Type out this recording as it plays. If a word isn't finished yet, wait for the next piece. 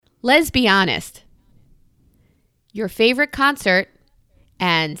Let's be honest. Your favorite concert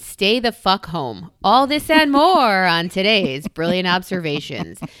and stay the fuck home. All this and more on today's Brilliant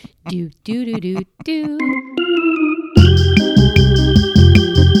Observations. Do, do, do, do, do.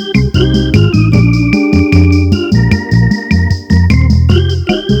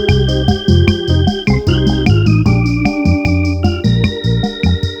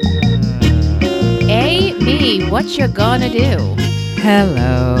 Amy, what you gonna do?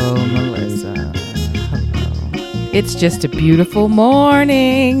 Hello, Melissa. Hello. It's just a beautiful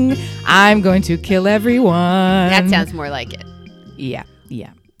morning. I'm going to kill everyone. That sounds more like it. Yeah.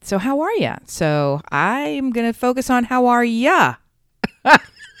 So how are ya? So I'm going to focus on how are ya?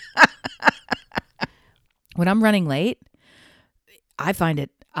 When I'm running late, I find it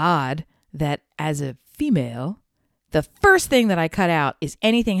odd that as a female, the first thing that I cut out is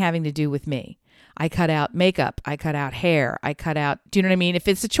anything having to do with me. I cut out makeup. I cut out hair. I cut out, do you know what I mean? If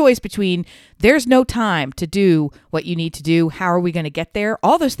it's a choice between there's no time to do what you need to do, how are we going to get there?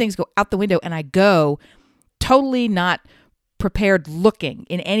 All those things go out the window and I go totally not prepared looking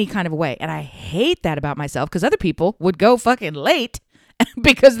in any kind of a way. And I hate that about myself because other people would go fucking late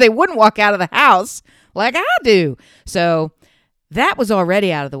because they wouldn't walk out of the house like I do. So that was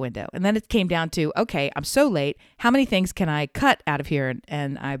already out of the window. And then it came down to, okay, I'm so late. How many things can I cut out of here?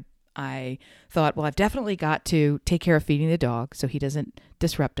 And I thought, well, I've definitely got to take care of feeding the dog so he doesn't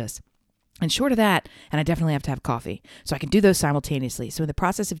disrupt us. And short of that, and I definitely have to have coffee. So I can do those simultaneously. So in the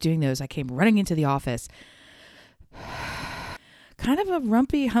process of doing those, I came running into the office. Kind of a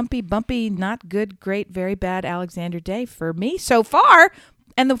rumpy, humpy, bumpy, not good, great, very bad Alexander day for me so far.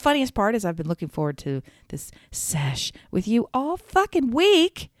 And the funniest part is I've been looking forward to this sesh with you all fucking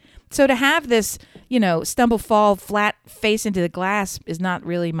week. So to have this, stumble, fall, flat face into the glass is not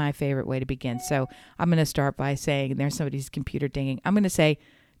really my favorite way to begin. So I'm going to start by saying, and there's somebody's computer dinging. I'm going to say,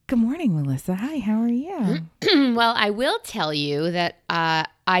 good morning, Melissa. Hi, how are you? Well, I will tell you that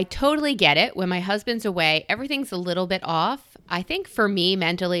I totally get it. When my husband's away, everything's a little bit off. I think for me,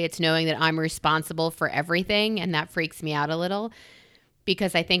 mentally, it's knowing that I'm responsible for everything, and that freaks me out a little.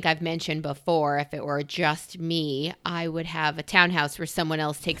 Because I think I've mentioned before, if it were just me, I would have a townhouse where someone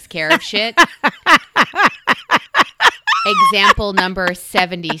else takes care of shit. Example number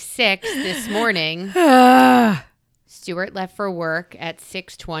 76 this morning. Stuart left for work at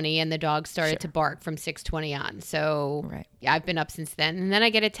 6:20 and the dog started to bark from 6:20 on. So right. Yeah, I've been up since then. And then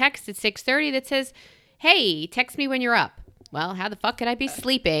I get a text at 6:30 that says, hey, text me when you're up. Well, how the fuck could I be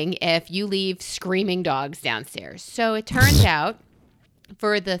sleeping if you leave screaming dogs downstairs? So it turns out,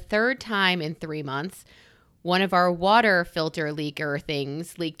 for the third time in 3 months, one of our water filter leaker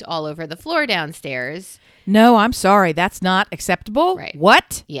things leaked all over the floor downstairs. No, I'm sorry. That's not acceptable. Right.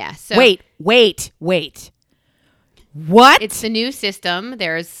 What? Yeah. So Wait. What? It's the new system.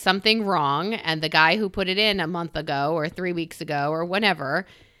 There's something wrong. And the guy who put it in a month ago or 3 weeks ago or whenever,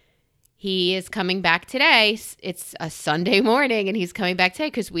 he is coming back today. It's a Sunday morning and he's coming back today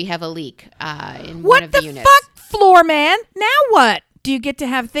because we have a leak in one of the units. What the fuck, floor man? Now what? Do you get to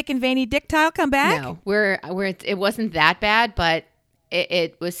have thick and veiny dick tile come back? No, it wasn't that bad, but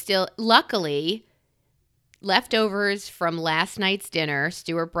it was still, luckily, leftovers from last night's dinner.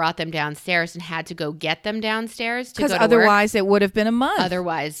 Stuart brought them downstairs and had to go get them downstairs to go to work. Because otherwise it would have been a month.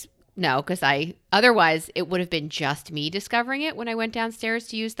 Otherwise it would have been just me discovering it when I went downstairs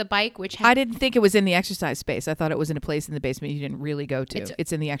to use the bike, I didn't think it was in the exercise space. I thought it was in a place in the basement you didn't really go to.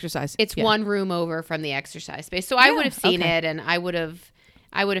 It's in the exercise. It's one room over from the exercise space. So I would have seen it and I would have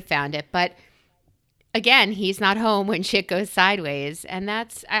found it. But again, he's not home when shit goes sideways. And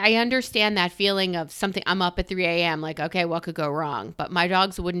I understand that feeling of something. I'm up at 3 a.m. like, okay, what could go wrong? But my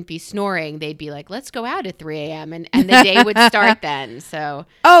dogs wouldn't be snoring. They'd be like, let's go out at 3 a.m. And the day would start then. So.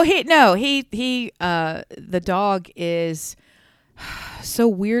 Oh, the dog is so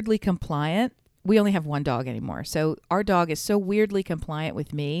weirdly compliant. We only have one dog anymore. So our dog is so weirdly compliant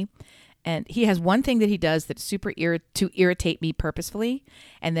with me. And he has one thing that he does that's super to irritate me purposefully.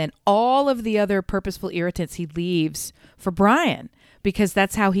 And then all of the other purposeful irritants he leaves for Brian because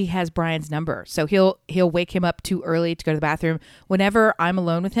that's how he has Brian's number. So he'll wake him up too early to go to the bathroom. Whenever I'm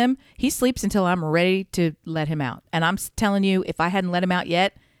alone with him, he sleeps until I'm ready to let him out. And I'm telling you, if I hadn't let him out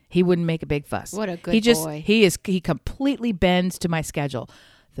yet, he wouldn't make a big fuss. What a good boy. He completely bends to my schedule.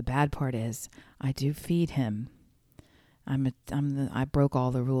 The bad part is I do feed him. I broke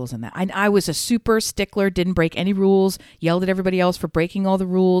all the rules in that. I was a super stickler, didn't break any rules, yelled at everybody else for breaking all the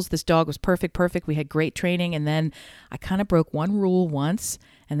rules. This dog was perfect. We had great training. And then I kind of broke one rule once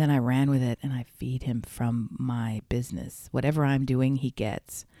and then I ran with it and I feed him from my business. Whatever I'm doing, he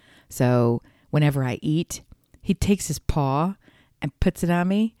gets. So whenever I eat, he takes his paw and puts it on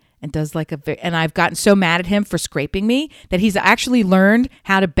me and does like and I've gotten so mad at him for scraping me that he's actually learned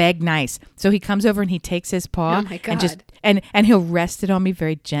how to beg nice. So he comes over and he takes his paw Oh my God. and just and he'll rest it on me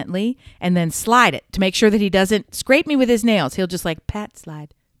very gently and then slide it to make sure that he doesn't scrape me with his nails. He'll just like pat,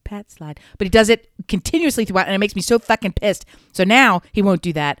 slide. But he does it continuously throughout, and it makes me so fucking pissed. So now he won't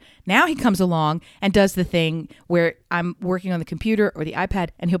do that. Now he comes along and does the thing where I'm working on the computer or the iPad,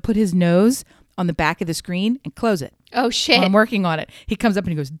 and he'll put his nose on the back of the screen and close it. Oh, shit. While I'm working on it. He comes up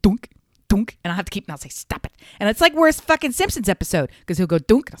and he goes, dunk, dunk, and I'll have to keep, and I'll say, stop it. And it's like worst fucking Simpsons episode, because he'll go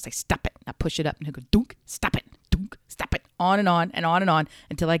dunk, and I'll say, stop it. And I'll push it up, and he'll go dunk, stop it, dunk, stop it. On and on and on and on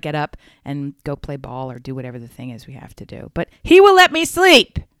until I get up and go play ball or do whatever the thing is we have to do. But he will let me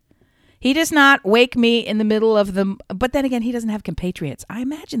sleep. He does not wake me in the middle of the... But then again, he doesn't have compatriots. I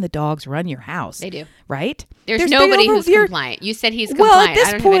imagine the dogs run your house. They do. Right? There's nobody who's compliant. You said he's compliant. Well, at this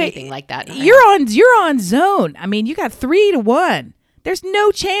I don't point, have anything like that. You're on zone. I mean, you got 3-1. There's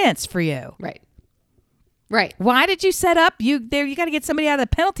no chance for you. Right. Why did you set up? You got to get somebody out of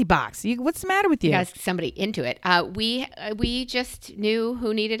the penalty box. What's the matter with you? You got somebody into it. We just knew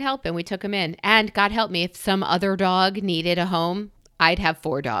who needed help, and we took him in. And God help me, if some other dog needed a home, I'd have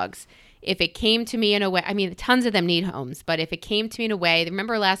 4 dogs. If it came to me in a way, I mean, tons of them need homes, but if it came to me in a way,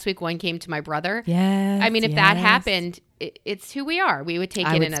 remember last week one came to my brother? Yes. I mean, if that happened, it's who we are. We would take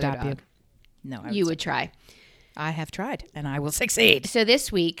in another dog. You. No, you would try. I have tried, and I will succeed. So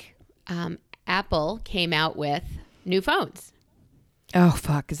this week, Apple came out with new phones. Oh,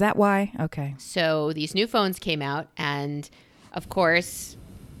 fuck. Is that why? Okay. So these new phones came out, and of course,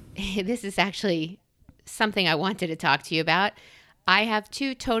 this is actually something I wanted to talk to you about. I have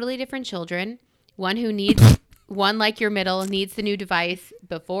 2 totally different children. One who needs, one like your middle, needs the new device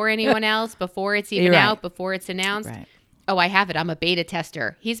before anyone else, before it's even out, before it's announced. Right. Oh, I have it. I'm a beta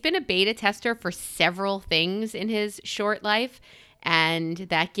tester. He's been a beta tester for several things in his short life, and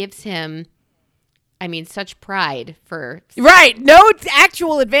that gives him, I mean, such pride for... Right. No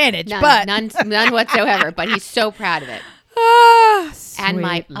actual advantage, but... None whatsoever, but he's so proud of it. And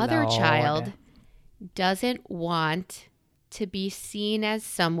my other child doesn't want to be seen as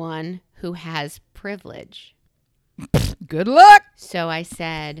someone who has privilege. Good luck. So I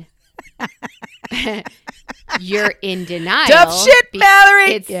said, you're in denial. Tough shit,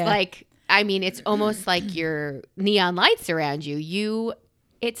 Mallory. It's like, I mean, it's almost like your neon lights around you.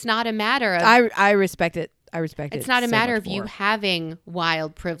 It's not a matter of... I respect it. It's not a matter of more. you having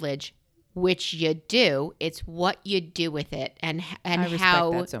wild privilege, which you do. It's what you do with it and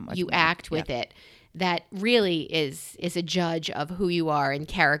how you act with it. That really is a judge of who you are and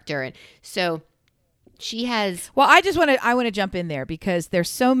character. And so she has... Well, I want to jump in there because there's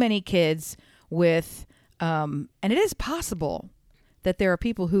so many kids with, and it is possible that there are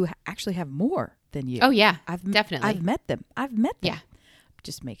people who actually have more than you. Oh, yeah, definitely. I've met them. Yeah.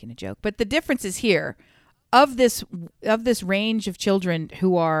 Just making a joke. But the difference is here, of this range of children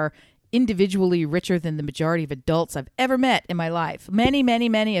who are individually richer than the majority of adults I've ever met in my life. Many, many,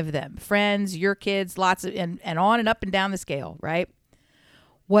 many of them. Friends, your kids, lots of, and on and up and down the scale, right?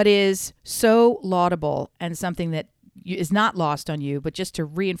 What is so laudable and something that is not lost on you, but just to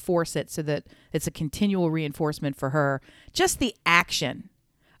reinforce it so that it's a continual reinforcement for her, just the action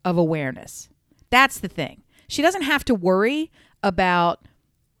of awareness. That's the thing. She doesn't have to worry about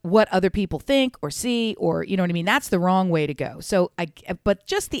what other people think or see, or, you know what I mean? That's the wrong way to go. So, but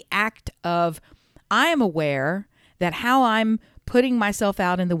just the act of, I am aware that how I'm putting myself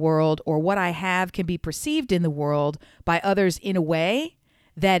out in the world or what I have can be perceived in the world by others in a way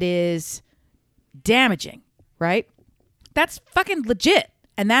that is damaging, right? That's fucking legit.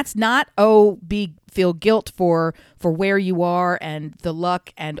 And that's not, feel guilt for where you are and the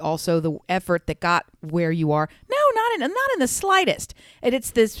luck and also the effort that got where you are. No, not in the slightest. And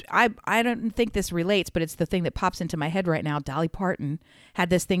it's this, I don't think this relates, but it's the thing that pops into my head right now. Dolly Parton had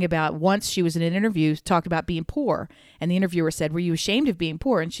this thing about once she was in an interview, talked about being poor. And the interviewer said, were you ashamed of being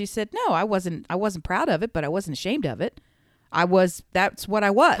poor? And she said, no, I wasn't proud of it, but I wasn't ashamed of it. That's what I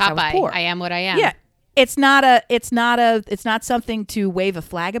was. Popeye, I was poor. I am what I am. Yeah. It's not something to wave a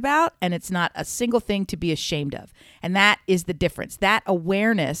flag about, and it's not a single thing to be ashamed of. And that is the difference. That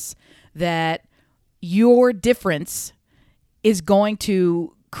awareness that your difference is going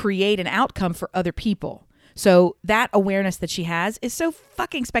to create an outcome for other people. So that awareness that she has is so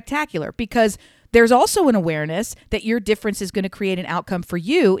fucking spectacular, because there's also an awareness that your difference is going to create an outcome for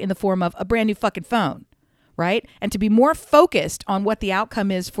you in the form of a brand new fucking phone. Right? And to be more focused on what the outcome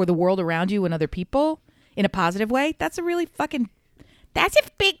is for the world around you and other people in a positive way, that's a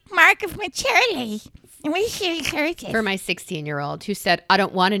big mark of maturity. And we should encourage it. For my 16-year-old who said, I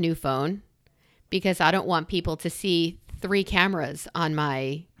don't want a new phone because I don't want people to see 3 cameras on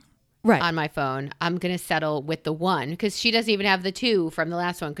my on my phone. I'm going to settle with the 1 because she doesn't even have the 2 from the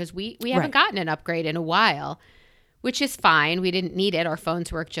last one because we haven't gotten an upgrade in a while, which is fine. We didn't need it. Our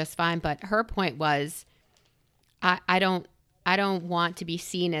phones work just fine. But her point was, I don't want to be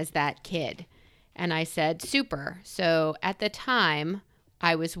seen as that kid. And I said, super. So at the time,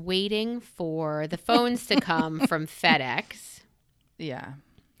 I was waiting for the phones to come from FedEx. Yeah.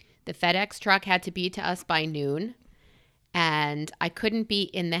 The FedEx truck had to be to us by noon. And I couldn't be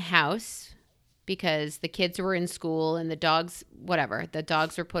in the house because the kids were in school and the dogs, whatever, the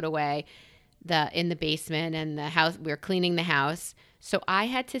dogs were put away in the basement and the house, we were cleaning the house. So I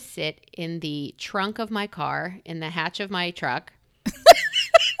had to sit in the trunk of my car, in the hatch of my truck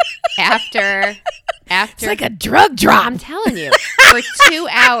after it's like a drug drop. I'm telling you, for 2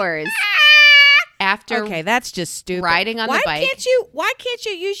 hours. After okay, that's just stupid. Riding on the bike. Why can't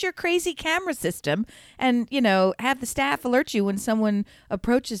you use your crazy camera system and, have the staff alert you when someone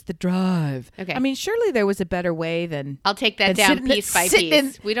approaches the drive? Okay. I mean, surely there was a better way than I'll take that down piece by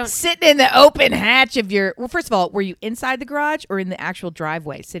piece. We don't sitting in the open hatch of your. Well, first of all, were you inside the garage or in the actual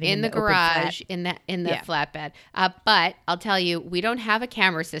driveway, sitting in the garage in the flatbed? But I'll tell you, we don't have a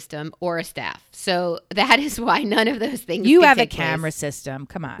camera system or a staff, so that is why none of those things. You have a camera system.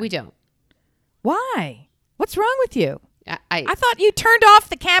 Come on, we don't. Why? What's wrong with you? I thought you turned off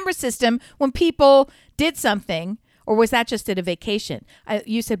the camera system when people did something, or was that just at a vacation?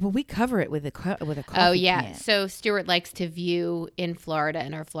 You said, well, we cover it with a coffee Oh, yeah. can. So Stuart likes to view in Florida,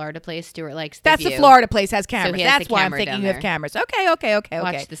 in our Florida place. Stuart likes to That's view. the Florida place has cameras. So that's why I'm thinking you have cameras. Okay.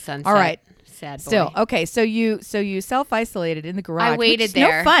 Watch the sunset. All right. Sad boy. Still, okay. So you self-isolated in the garage. I waited which is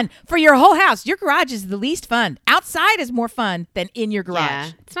there. No fun for your whole house. Your garage is the least fun. Outside is more fun than in your garage.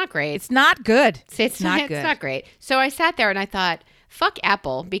 Yeah, it's not great. It's not good. It's not good. It's not great. So I sat there and I thought, fuck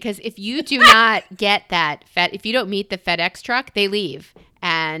Apple, because if you do not get that if you don't meet the FedEx truck, they leave.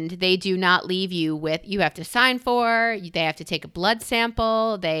 And they do not leave you with, you have to sign for, they have to take a blood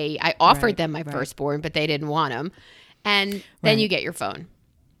sample. I offered them my firstborn, but they didn't want them. And then you get your phone.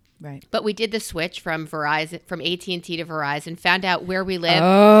 Right. But we did the switch from AT&T to Verizon, found out where we live.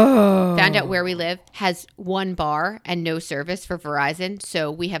 Found out where we live has 1 bar and no service for Verizon.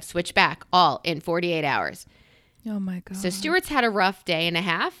 So we have switched back all in 48 hours. Oh, my God. So Stuart's had a rough day and a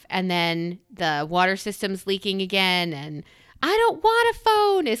half, and then the water system's leaking again, and I don't want a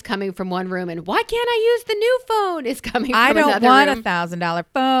phone is coming from one room, and why can't I use the new phone is coming from another room. I don't want a $1,000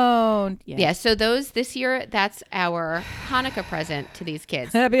 phone. Yeah, so this year, that's our Hanukkah present to these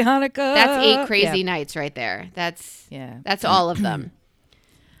kids. Happy Hanukkah. That's 8 crazy nights right there. That's all of them.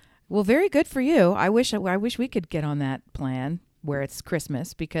 Well, very good for you. I wish we could get on that plan where it's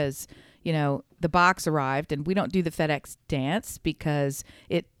Christmas because, the box arrived and we don't do the FedEx dance because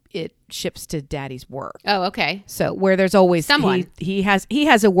it ships to Daddy's work. Oh, okay. So where there's always someone he has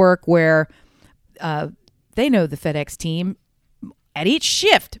a work where they know the FedEx team at each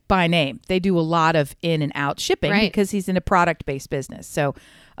shift by name. They do a lot of in and out shipping because he's in a product based business. So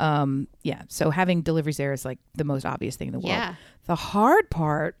so having deliveries there is like the most obvious thing in the world. Yeah. The hard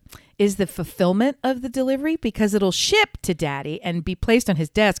part is the fulfillment of the delivery because it'll ship to Daddy and be placed on his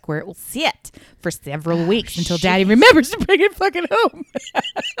desk where it will sit for several weeks until Daddy remembers to bring it fucking home.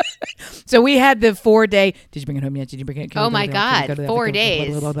 So we had the 4-day. Did you bring it home yet? Did you bring it? Oh my God, 4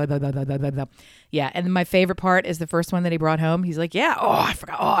 days. Yeah, and my favorite part is the first one that he brought home. He's like, "Yeah, I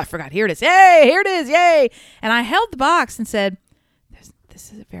forgot. Here it is. Hey, here it is. Yay!" And I held the box and said,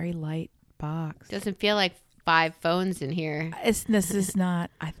 "This is a very light box. Doesn't feel like 5 phones in here." This is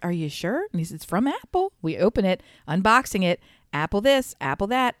not. Are you sure? And he says, "It's from Apple." We open it, unboxing it. Apple this, Apple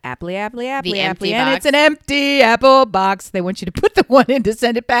that, Apple, The empty and box. it's an empty Apple box. They want you to put the one in to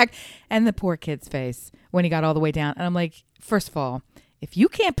send it back. And the poor kid's face when he got all the way down. And I'm like, first of all, if you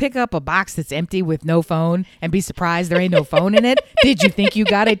can't pick up a box that's empty with no phone and be surprised there ain't no phone in it, did you think you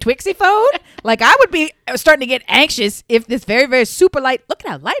got a Twixie phone? Like I would be starting to get anxious if this very, very super light, look at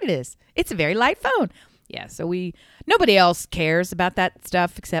how light it is. It's a very light phone. Yeah, so nobody else cares about that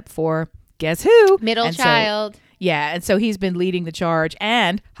stuff except for guess who? Middle child. And so he's been leading the charge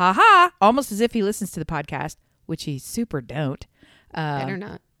and almost as if he listens to the podcast, which he super don't. Better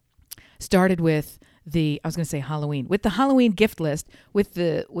not. Started with Halloween, with the Halloween gift list, with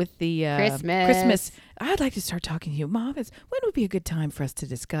the Christmas. I'd like to start talking to you, Mom. When would be a good time for us to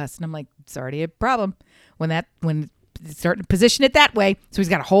discuss? And I'm like, it's already a problem when start to position it that way. So he's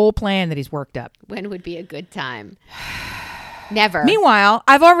got a whole plan that he's worked up. When would be a good time? Never. Meanwhile,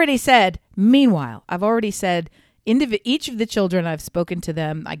 I've already said, each of the children, I've spoken to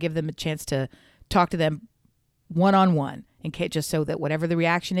them. I give them a chance to talk to them one-on-one, just so that whatever the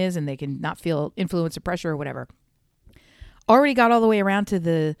reaction is and they can not feel influence or pressure or whatever. Already got all the way around to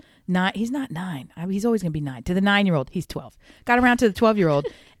the 9. He's not 9. He's always going to be 9. To the 9-year-old. He's 12. Got around to the 12-year-old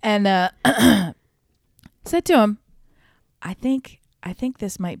and said to him, I think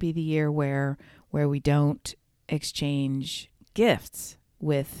this might be the year where we don't exchange gifts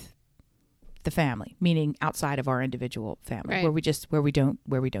with the family, meaning outside of our individual family, right. where we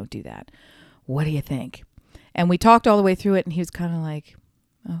don't do that. What do you think? And we talked all the way through it, and he was kind of like,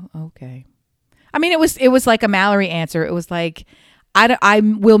 oh, okay. I mean, it was like a Mallory answer. It was like, I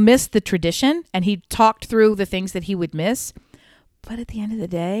will miss the tradition, and he talked through the things that he would miss. But at the end of the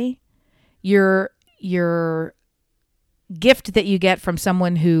day, your gift that you get from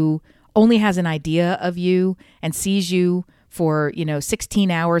someone who only has an idea of you and sees you for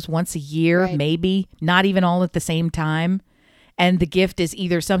 16 hours once a year, right. Maybe not even all at the same time. And the gift is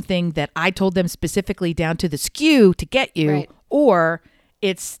either something that I told them specifically down to the SKU to get you, right. Or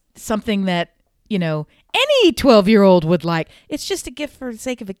it's something that, any 12-year-old would like. It's just a gift for the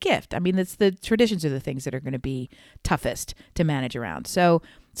sake of a gift. I mean, it's the traditions are the things that are going to be toughest to manage around. So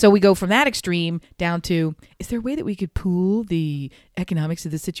we go from that extreme down to, is there a way that we could pool the economics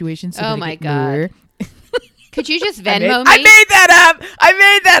of the situation? So oh my God. Could you just Venmo me? I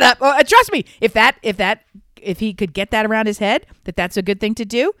made that up. Oh, trust me, if he could get that around his head, that's a good thing to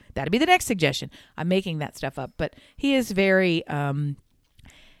do, that'd be the next suggestion. I'm making that stuff up, but he is very,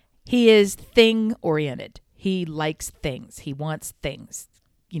 he is thing oriented. He likes things. He wants things,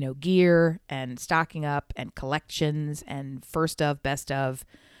 gear and stocking up and collections and first of, best of,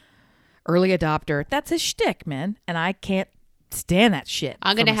 early adopter. That's his shtick, man. And I can't stand that shit.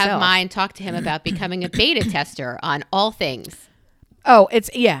 I'm going to have mine talk to him about becoming a beta tester on all things. Oh,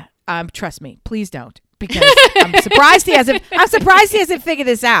 trust me, please don't. Because I'm surprised he hasn't figured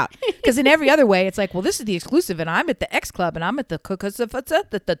this out. Because in every other way, it's like, well, this is the exclusive, and I'm at the X Club, and I'm at the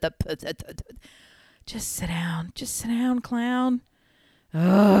just sit down, clown.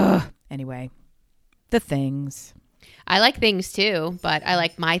 Ugh. Anyway, the things. I like things too, but I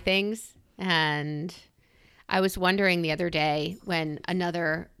like my things. And I was wondering the other day when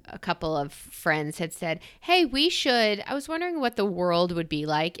a couple of friends had said, hey, I was wondering what the world would be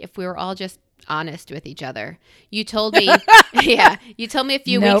like if we were all just honest with each other. You told me, you told me a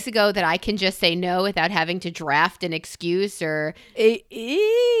few weeks ago that I can just say no without having to draft an excuse or.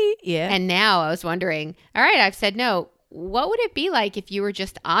 Yeah. And now I was wondering, all right, I've said no. What would it be like if you were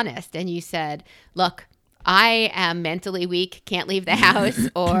just honest and you said, look, I am mentally weak, can't leave the house,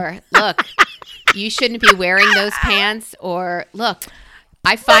 or look, you shouldn't be wearing those pants, or look,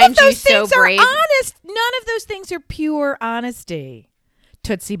 I find you so brave. Honest. None of those things are pure honesty.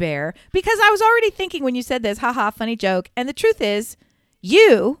 Tootsie Bear, because I was already thinking when you said this, haha, funny joke. And the truth is,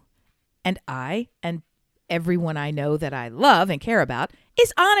 you and I and everyone I know that I love and care about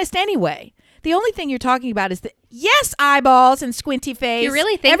is honest anyway. The only thing you're talking about is the yes, eyeballs and squinty face. You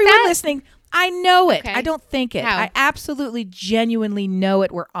really think everyone that? Listening, I know it. Okay. I don't think it. How? I absolutely, genuinely know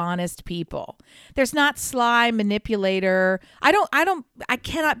it. We're honest people. There's not sly manipulator. I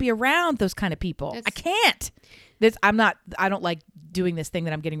cannot be around those kind of people. I can't. I don't like doing this thing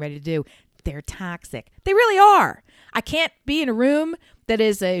that I'm getting ready to do. They're toxic. They really are. I can't be in a room that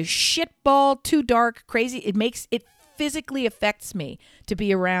is a shitball, too dark, crazy. It physically affects me to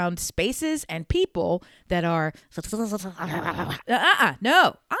be around spaces and people that are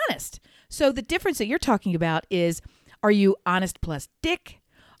no, honest. So the difference that you're talking about is, are you honest plus dick?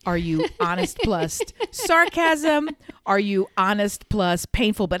 Are you honest plus sarcasm? Are you honest plus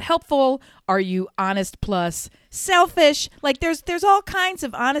painful but helpful? Are you honest plus selfish? Like there's all kinds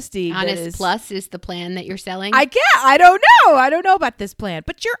of honesty. Honest plus is the plan that you're selling? I don't know. I don't know about this plan,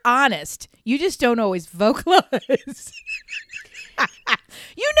 but you're honest. You just don't always vocalize.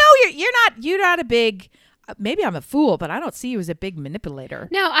 You're not a big, maybe I'm a fool, but I don't see you as a big manipulator.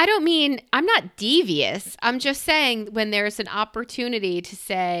 No, I don't mean, I'm not devious. I'm just saying when there's an opportunity to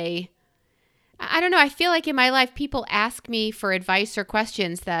say, I don't know, I feel like in my life people ask me for advice or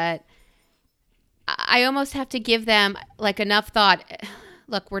questions that I almost have to give them like enough thought.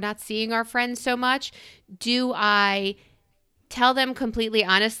 Look, we're not seeing our friends so much. Do I tell them completely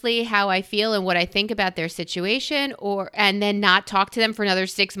honestly how I feel and what I think about their situation, and then not talk to them for another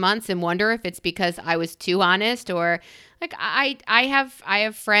 6 months and wonder if it's because I was too honest? Or like I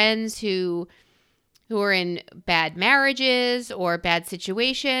have friends who are in bad marriages or bad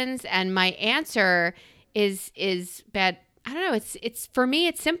situations, and my answer is bad. I don't know. It's for me,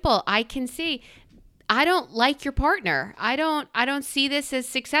 it's simple. I can see I don't like your partner. I don't see this as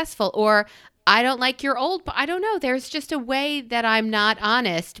successful, or I don't like your I don't know. There's just a way that I'm not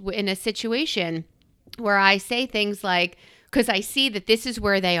honest in a situation where I say things like, because I see that this is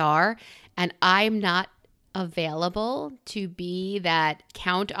where they are and I'm not available to be that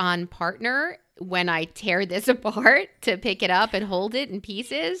count on partner when I tear this apart to pick it up and hold it in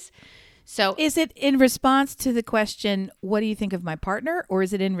pieces. So is it in response to the question, what do you think of my partner? Or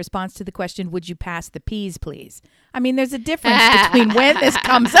is it in response to the question, would you pass the peas, please? I mean, there's a difference between when this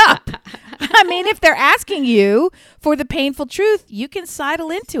comes up. I mean, if they're asking you for the painful truth, you can sidle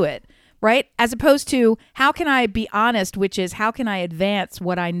into it, right? As opposed to, how can I be honest, which is, how can I advance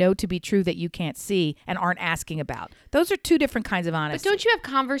what I know to be true that you can't see and aren't asking about? Those are two different kinds of honesty. But don't you have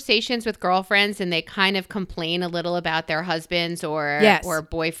conversations with girlfriends and they kind of complain a little about their husbands or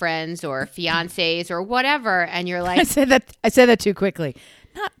boyfriends or fiancés or whatever, and you're like, I said that too quickly.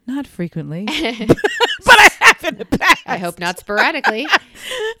 Not frequently, but I have in the past. I hope not sporadically.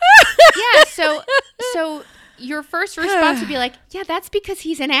 Yeah, so your first response would be like, yeah, that's because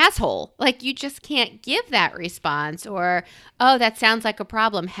he's an asshole. Like, you just can't give that response. Or, oh, that sounds like a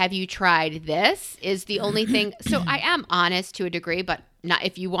problem. Have you tried this? Is the only thing. So I am honest to a degree, but not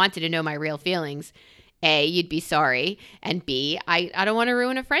if you wanted to know my real feelings. A, you'd be sorry. And B, I don't want to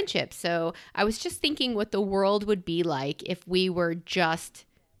ruin a friendship. So I was just thinking what the world would be like if we were just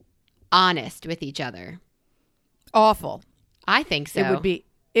honest with each other. Awful. I think so.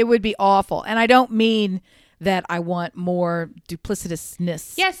 It would be awful. And I don't mean that I want more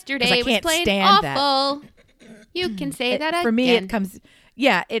duplicitousness. Yesterday was plain awful. You can say that again. For me, it comes,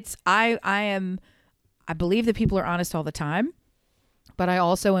 I believe that people are honest all the time, but I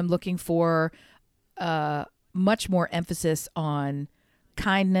also am looking for much more emphasis on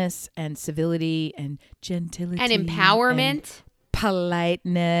kindness and civility and gentility. And empowerment. And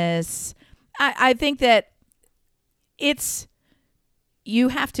politeness. I think that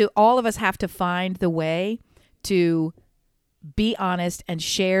all of us have to find the way to be honest and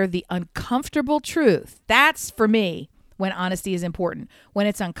share the uncomfortable truth. That's, for me, when honesty is important. When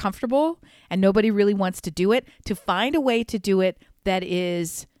it's uncomfortable and nobody really wants to do it, to find a way to do it that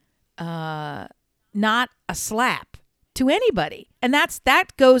is not a slap to anybody. And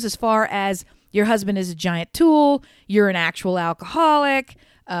that goes as far as your husband is a giant tool, you're an actual alcoholic,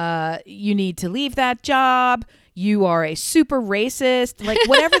 you need to leave that job, you are a super racist, like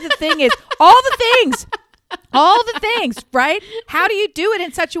whatever the thing is, all the things, right? How do you do it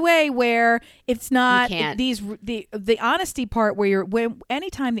in such a way where it's not the honesty part where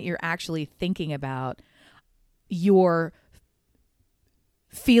anytime that you're actually thinking about your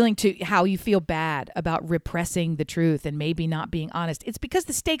feeling to how you feel bad about repressing the truth and maybe not being honest, it's because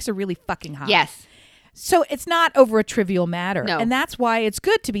the stakes are really fucking high. Yes. So it's not over a trivial matter. No. And that's why it's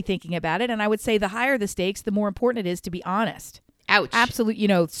good to be thinking about it. And I would say the higher the stakes, the more important it is to be honest. Ouch.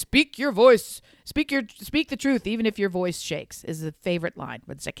 Absolutely. Speak your voice. Speak the truth, even if your voice shakes, is a favorite line,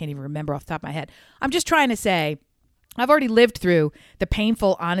 but I can't even remember off the top of my head. I'm just trying to say, I've already lived through the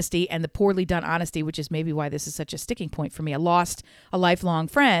painful honesty and the poorly done honesty, which is maybe why this is such a sticking point for me. I lost a lifelong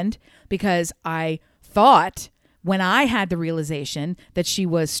friend because I thought, when I had the realization that she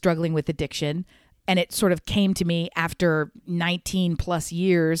was struggling with addiction, and it sort of came to me after 19 plus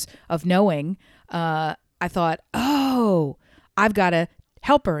years of knowing, I thought, oh, I've got to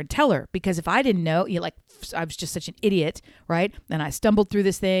help her and tell her, because if I didn't know, I was just such an idiot, right? And I stumbled through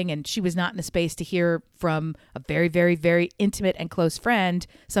this thing, and she was not in a space to hear from a very, very, very intimate and close friend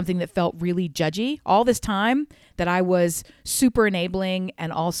something that felt really judgy. All this time that I was super enabling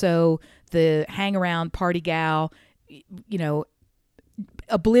and also the hang around party gal,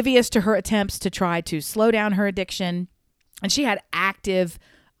 oblivious to her attempts to try to slow down her addiction. And she had active,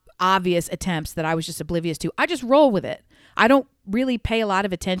 obvious attempts that I was just oblivious to. I just roll with it. I don't really pay a lot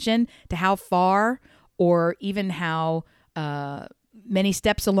of attention to how far or even how many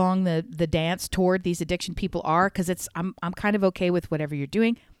steps along the dance toward these addiction people are, because I'm kind of okay with whatever you're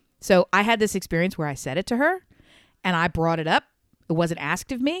doing. So I had this experience where I said it to her and I brought it up. It wasn't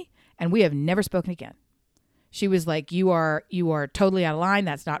asked of me, and we have never spoken again. She was like, you are totally out of line.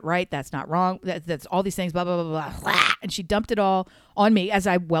 That's not right. That's not wrong. That's all these things, blah, blah, blah, blah, blah. And she dumped it all on me, as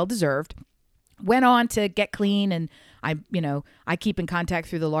I well deserved. Went on to get clean, and I keep in contact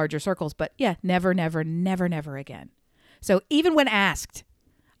through the larger circles, but yeah, never, never, never, never again. So even when asked,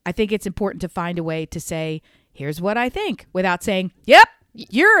 I think it's important to find a way to say, here's what I think, without saying, yep,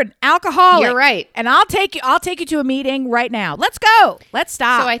 you're an alcoholic. You're right. And I'll take you to a meeting right now. Let's go. Let's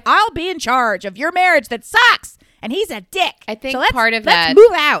stop. So I'll be in charge of your marriage that sucks. And he's a dick. I think so part of that. Let's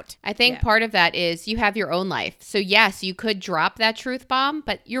move out. I think part of that is you have your own life. So yes, you could drop that truth bomb,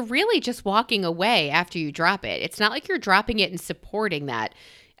 but you're really just walking away after you drop it. It's not like you're dropping it and supporting that,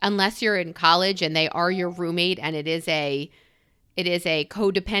 unless you're in college and they are your roommate and it is a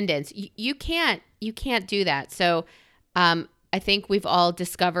codependence. You can't do that. So I think we've all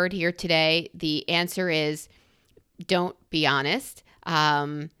discovered here today the answer is don't be honest.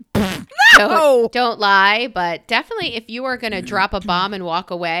 Don't lie, but definitely if you are going to drop a bomb and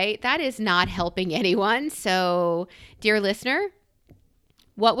walk away, that is not helping anyone. So, dear listener,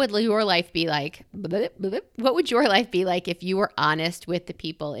 what would your life be like? What would your life be like if you were honest with the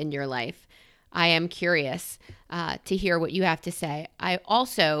people in your life? I am curious to hear what you have to say. I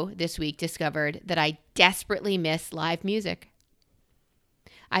also this week discovered that I desperately miss live music.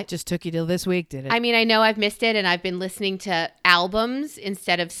 I just took you till this week, did it? I mean, I know I've missed it, and I've been listening to albums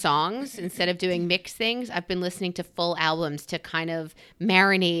instead of songs. Instead of doing mixed things, I've been listening to full albums to kind of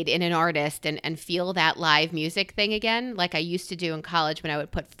marinate in an artist and feel that live music thing again, like I used to do in college when I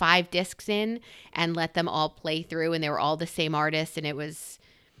would put 5 discs in and let them all play through, and they were all the same artist, and it was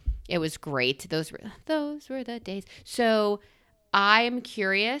great. Those were the days. So I'm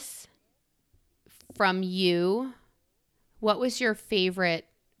curious from you, what was your favorite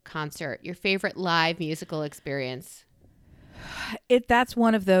concert, your favorite live musical experience? That's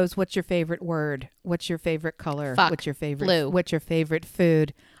one of those. What's your favorite word? What's your favorite color? Fuck. What's your favorite Blue. What's your favorite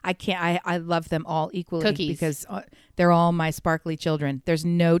food? I love them all equally. Cookies. Because they're all my sparkly children. There's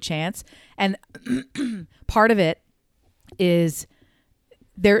no chance. And part of it is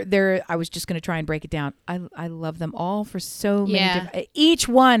I was just going to try and break it down. I love them all for so many different. Each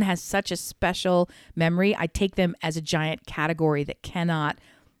one has such a special memory. I take them as a giant category that cannot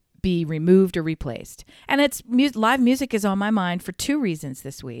be removed or replaced. And live music is on my mind for 2 reasons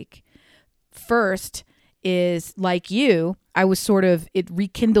this week. First is, like you, it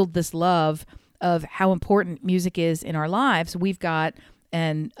rekindled this love of how important music is in our lives. We've got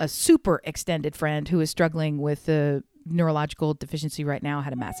a super extended friend who is struggling with a neurological deficiency right now,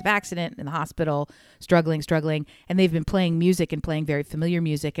 had a massive accident in the hospital, struggling. And they've been playing music and playing very familiar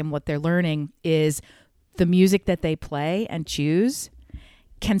music. And what they're learning is the music that they play and choose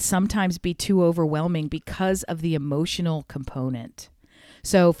can sometimes be too overwhelming because of the emotional component.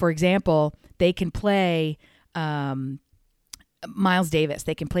 So, for example, they can play Miles Davis.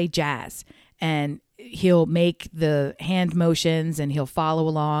 They can play jazz, and he'll make the hand motions and he'll follow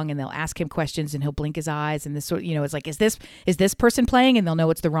along, and they'll ask him questions and he'll blink his eyes, and this sort, it's like, is this person playing? And they'll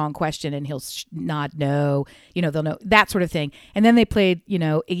know it's the wrong question, and he'll nod no. They'll know that sort of thing. And then they played,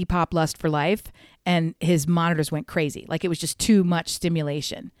 Iggy Pop, Lust for Life, and his monitors went crazy. Like, it was just too much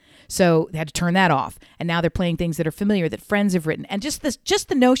stimulation. So they had to turn that off. And now they're playing things that are familiar, that friends have written. And just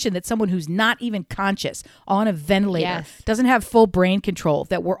the notion that someone who's not even conscious, on a ventilator, doesn't have full brain control,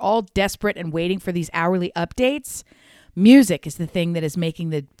 that we're all desperate and waiting for these hourly updates. Music is the thing that is making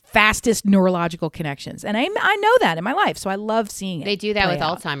the fastest neurological connections. And I know that in my life, so I love seeing it. They do that with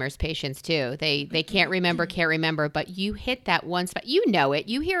Alzheimer's patients too. They can't remember, but you hit that one spot. You know it.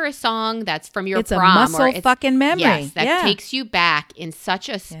 You hear a song that's from your it's prom. It's a muscle fucking memory. Yes, that takes you back in such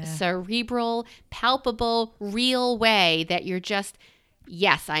a cerebral, palpable, real way that you're just,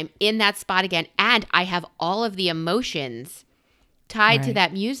 yes, I'm in that spot again. And I have all of the emotions tied to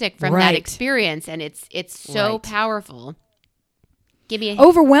that music from that experience. And it's so powerful. Give me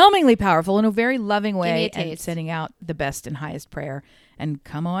overwhelmingly powerful in a very loving way, and sending out the best and highest prayer. And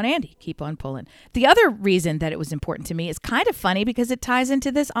come on, Andy, keep on pulling. The other reason that it was important to me is kind of funny because it ties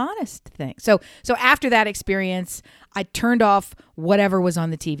into this honest thing. So after that experience, I turned off whatever was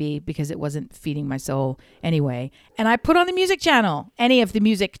on the TV because it wasn't feeding my soul anyway. And I put on the music channel, any of the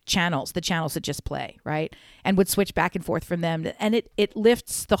music channels, the channels that just play, right? And would switch back and forth from them. And it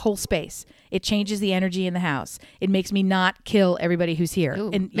lifts the whole space. It changes the energy in the house. It makes me not kill everybody who's here. Ooh,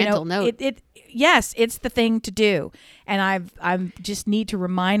 and mental note. Yes, it's the thing to do. And I just need to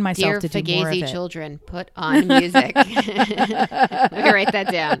remind myself to do more of it. Dear Fugazi children, put on music. Let me write that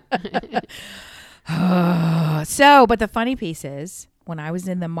down. But the funny piece is, when I was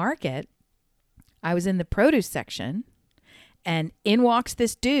in the market, I was in the produce section, and in walks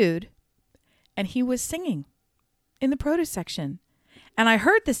this dude, and he was singing in the produce section. And I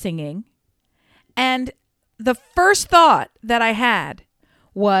heard the singing, and the first thought that I had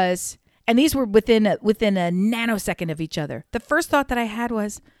was, and these were within a nanosecond of each other. The first thought that I had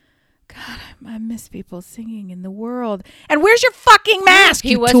was, God, I miss people singing in the world. And where's your fucking mask?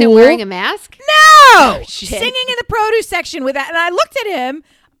 He wasn't wearing a mask? No! Oh, singing in the produce section with that. And I looked at him,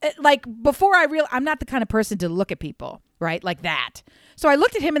 like, before I realized, I'm not the kind of person to look at people, right? Like that. So I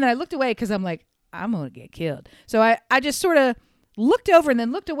looked at him and then I looked away because I'm like, I'm going to get killed. So I just sort of looked over and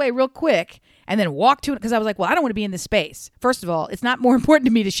then looked away real quick and then walked to it because I was like, well, I don't want to be in this space. First of all, it's not more important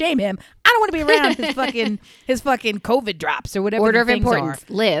to me to shame him. I don't want to be around his fucking COVID drops or whatever. Order of importance.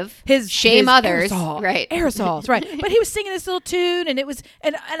 Are. Live. Shame others. Right. Aerosols. Right. But he was singing this little tune, and it was,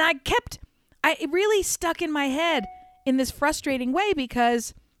 and it really stuck in my head. in this frustrating way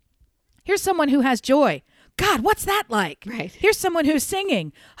because here's someone who has joy. God, what's that like? Right. Here's someone who's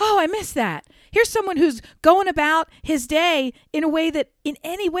singing. Oh, I miss that. Here's someone who's going about his day in a way that in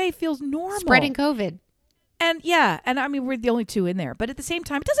any way feels normal. Spreading COVID. And I mean, we're the only two in there. But at the same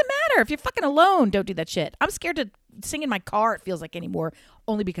time, it doesn't matter. If you're fucking alone, don't do that shit. I'm scared to sing in my car, it feels like, anymore,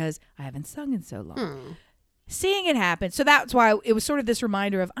 only because I haven't sung in so long. Seeing it happen. So that's why it was sort of this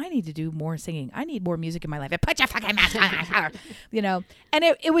reminder of, I need to do more singing. I need more music in my life. Put your fucking mask on. You know, and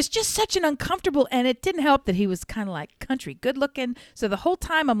it was just such an uncomfortable, and it didn't help that he was kind of like country good looking. So the whole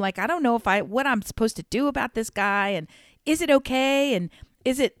time I'm like, I don't know what I'm supposed to do about this guy. And is it okay? And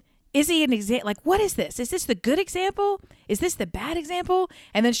is he an example? Like, what is this? Is this the good example? Is this the bad example?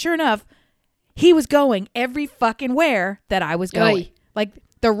 And then sure enough, he was going every fucking where that I was going. Oy. Like,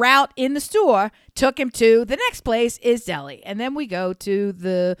 the route in the store took him to the next place is deli. And then we go to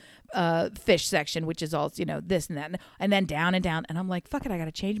the fish section, which is all, this and that. And then down and down. And I'm like, fuck it, I got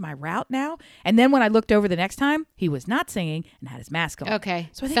to change my route now. And then when I looked over the next time, he was not singing and had his mask on. Okay.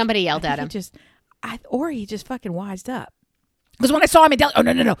 So Somebody yelled at him. Or he just fucking wised up. Because when I saw him in deli,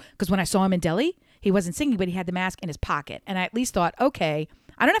 no. Because when I saw him in deli, he wasn't singing, but he had the mask in his pocket. And I at least thought, okay,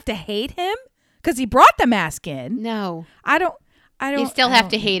 I don't have to hate him because he brought the mask in. No. I don't. You still have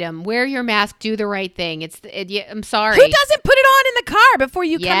to hate him. Wear your mask. Do the right thing. I'm sorry. Who doesn't put it on in the car before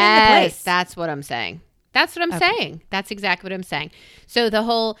you come in the place? Yes, that's what I'm saying. That's what I'm saying. That's exactly what I'm saying. So the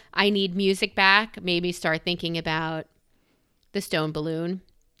whole I need music back made me start thinking about the Stone Balloon.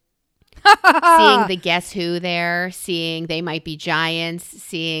 Seeing the Guess Who there, seeing They Might Be Giants,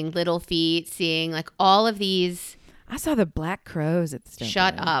 seeing Little Feat, seeing like all of these. I saw the Black Crowes at the Stone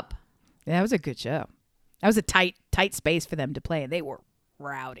Shut Balloon. up. Yeah, that was a good show. That was a tight space for them to play, and they were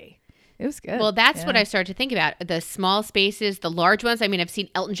rowdy. It was good. Well, that's what I started to think about. The small spaces, the large ones. I mean, I've seen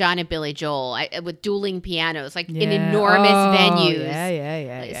Elton John and Billy Joel with dueling pianos, like in enormous venues.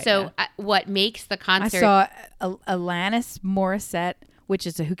 Yeah. So what makes the concert... I saw Alanis Morissette, which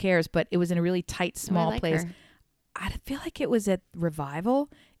is a who cares, but it was in a really tight, small place. Her. I feel like it was at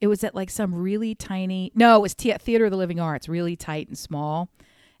Revival. It was at like some really tiny... No, it was Theater of the Living Arts, really tight and small.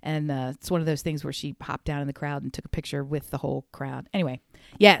 And it's one of those things where she hopped down in the crowd and took a picture with the whole crowd. Anyway,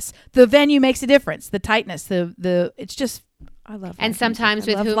 yes, the venue makes a difference. The tightness, it's just, I love. And sometimes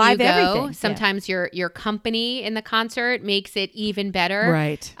with whom you go, sometimes your company in the concert makes it even better.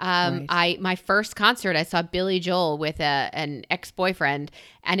 Right. My first concert, I saw Billy Joel with an ex-boyfriend,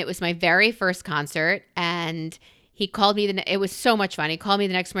 and it was my very first concert, and he called me. It was so much fun. He called me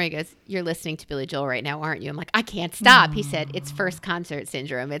the next morning. He goes, "You're listening to Billy Joel right now, aren't you?" I'm like, "I can't stop." He said, "It's first concert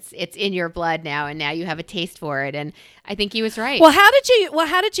syndrome. It's in your blood now, and now you have a taste for it." And I think he was right. Well, how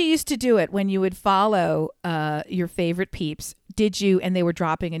did you used to do it when you would follow your favorite peeps? Did you, and they were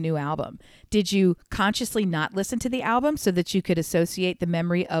dropping a new album, did you consciously not listen to the album so that you could associate the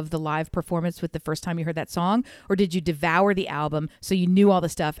memory of the live performance with the first time you heard that song? Or did you devour the album so you knew all the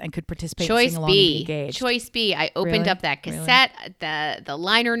stuff and could participate and sing along and be engaged? Choice B. I opened up that cassette, the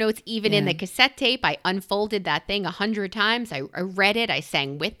liner notes, even in the cassette tape. I unfolded that thing 100 times. I read it. I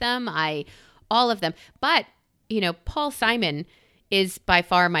sang with them. All of them. But, Paul Simon is by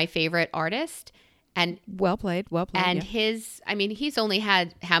far my favorite artist. And well played. And he's only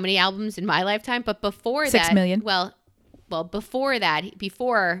had how many albums in my lifetime? But before 6 million. Well, before that,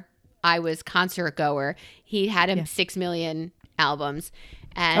 before I was concert goer, he had 6 million albums,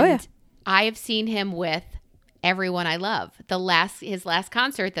 and I have seen him with everyone I love. His last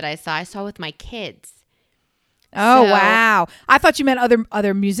concert that I saw with my kids. Oh, wow. I thought you meant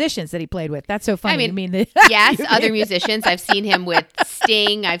other musicians that he played with. That's so funny. I mean yes, other musicians. I've seen him with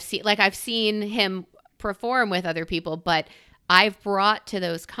Sting. I've seen him perform with other people, but I've brought to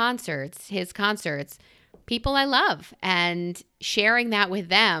those concerts, his concerts, people I love, and sharing that with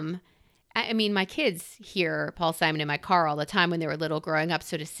them. I mean, my kids hear Paul Simon in my car all the time when they were little growing up.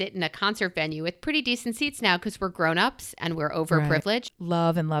 So to sit in a concert venue with pretty decent seats now because we're grown-ups and we're overprivileged. Right.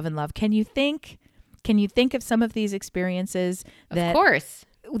 Love and love and love. Can you think of some of these experiences of course,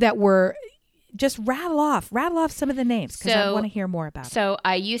 that were just rattle off some of the names because I want to hear more about it. So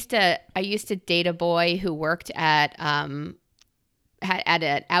I used to date a boy who worked at an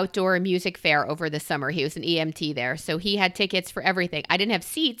outdoor music fair over the summer. He was an EMT there. So he had tickets for everything. I didn't have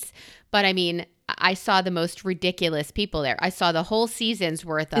seats, but I mean, I saw the most ridiculous people there. I saw the whole season's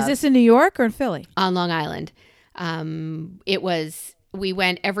worth of. Is this in New York or in Philly? On Long Island. We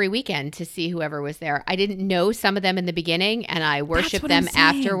went every weekend to see whoever was there. I didn't know some of them in the beginning, and I worshiped them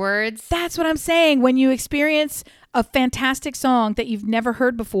afterwards. That's what I'm saying. When you experience a fantastic song that you've never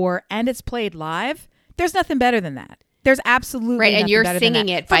heard before and it's played live, there's nothing better than that. There's absolutely right, and nothing you're better singing than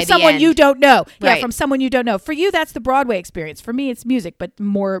that. it by from the someone end. you don't know. Yeah, Right. from someone you don't know. For you, that's the Broadway experience. For me, it's music, but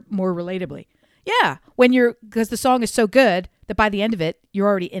more relatably. Yeah, because the song is so good that by the end of it, you're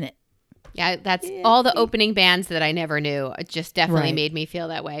already in it. Yeah, that's all the opening bands that I never knew. It just definitely Right. made me feel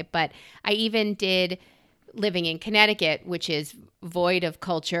that way. But I even did living in Connecticut, which is void of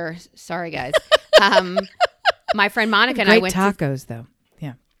culture. Sorry, guys. My friend Monica and I Great went tacos, though.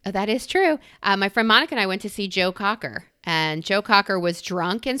 Yeah. That is true. My friend Monica and I went to see Joe Cocker. And Joe Cocker was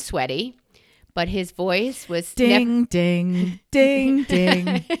drunk and sweaty, but his voice was Ding, ding, ding,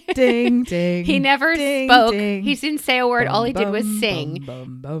 ding, ding, ding. he never ding, spoke. ding. He didn't say a word. All he did was Bum, sing.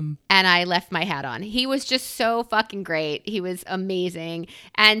 bum, bum. And I left my hat on. He was just so fucking great. He was amazing.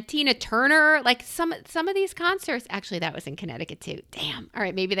 And Tina Turner, like some of these concerts, actually that was in Connecticut too. Damn. All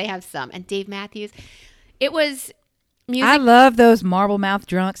right, maybe they have some. And Dave Matthews. It was music. I love those marble mouth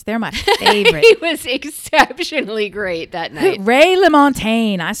drunks. They're my favorite. He was exceptionally great that night. Ray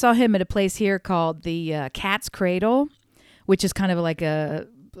LaMontagne. I saw him at a place here called the Cat's Cradle, which is kind of like a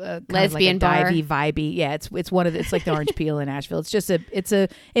kind Lesbian of like bar. a divey, vibey. Yeah, it's one of it's like the Orange Peel in Asheville. It's just it's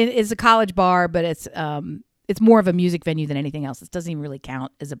a college bar, but it's more of a music venue than anything else. It doesn't even really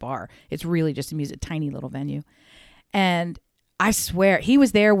count as a bar. It's really just a tiny little venue. And I swear he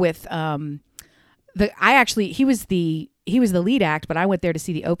was there with he was the lead act, but I went there to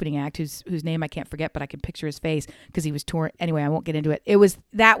see the opening act, whose name I can't forget, but I can picture his face because he was touring. Anyway, I won't get into it.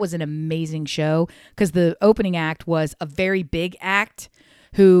 That was an amazing show because the opening act was a very big act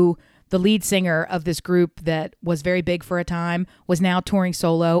who the lead singer of this group that was very big for a time was now touring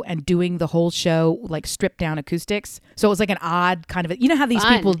solo and doing the whole show like stripped down acoustics. So it was like an odd kind of, you know how these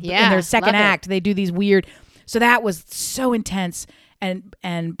Fun. people Yeah, in their second love it. act, they do these weird, so that was so intense.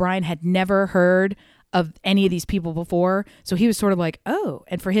 And Brian had never heard of any of these people before. So he was sort of like, oh,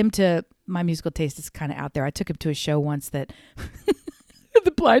 and for him my musical taste is kind of out there. I took him to a show once that the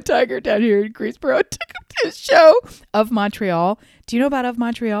Blind Tiger down here in Greensboro. I took him to a show of Montreal. Do you know about Of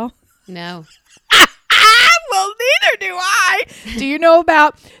Montreal? No. Well, neither do I. Do you know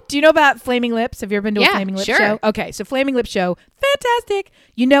about Flaming Lips? Have you ever been to a Yeah, Flaming Lips sure. show? Okay, so Flaming Lips show, fantastic.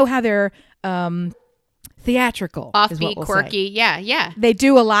 You know how they're theatrical, is what Offbeat, we'll quirky. say. Yeah. They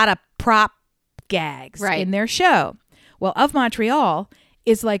do a lot of prop gags Right. in their show. Well, Of Montreal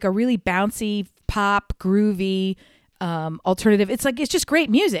is like a really bouncy, pop, groovy, alternative. It's just great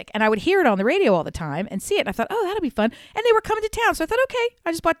music. And I would hear it on the radio all the time and see it. And I thought, oh, that'll be fun. And they were coming to town. So I thought, okay,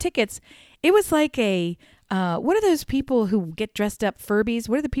 I just bought tickets. It was like what are those people who get dressed up Furbies?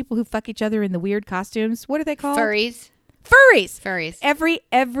 What are the people who fuck each other in the weird costumes? What are they called? Furries. Furries.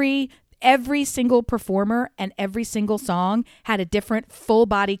 Every single performer and every single song had a different full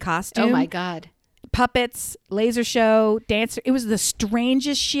body costume. Oh my God. Puppets, laser show, dancer. It was the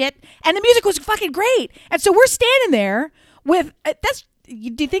strangest shit. And the music was fucking great. And so we're standing there with, do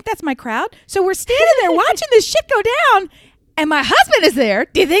you think that's my crowd? So we're standing there watching this shit go down. And my husband is there.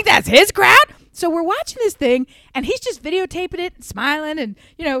 Do you think that's his crowd? So we're watching this thing and he's just videotaping it and smiling and,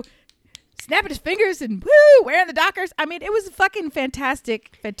 snapping his fingers and woo, wearing the Dockers. I mean, it was a fucking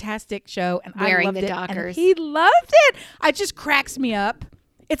fantastic, fantastic show. And Wearing I loved the it. Dockers. And he loved it. It just cracks me up.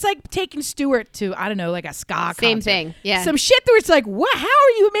 It's like taking Stewart to, I don't know, like a ska concert. Same thing. Yeah. Some shit where it's like, what? How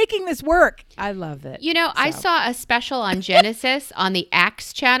are you making this work? I love it. I saw a special on Genesis on the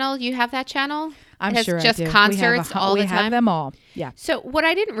Axe channel. You have that channel? I'm It has sure just I do. concerts all the We have time. them all. Yeah. So what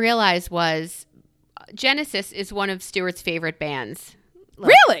I didn't realize was Genesis is one of Stuart's favorite bands. Look.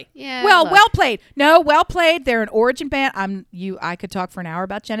 Really? Yeah, Well, look. well played. No, well played. They're an origin band. I could talk for an hour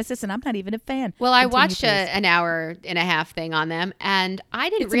about Genesis, and I'm not even a fan. Well, I Continue, watched please. an hour and a half thing on them, and I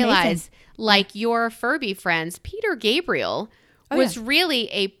didn't It's realize, amazing. like your Furby friends, Peter Gabriel was really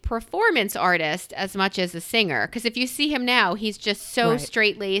a performance artist as much as a singer. Because if you see him now, he's just so Right.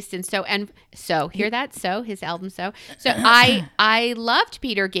 straight-laced and so hear that? So his album So I loved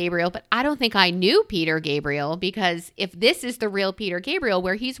Peter Gabriel, but I don't think I knew Peter Gabriel, because if this is the real Peter Gabriel,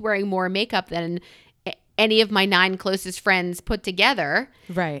 where he's wearing more makeup than any of my 9 closest friends put together,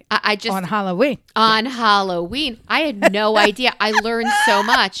 Right. I just on Halloween. on Halloween. I had no idea. I learned so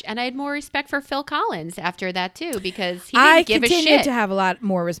much, and I had more respect for Phil Collins after that too, because he didn't give a continue shit. to have a lot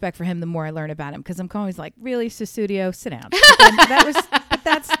more respect for him the more I learn about him, because I'm always like, really, Sussudio, sit down.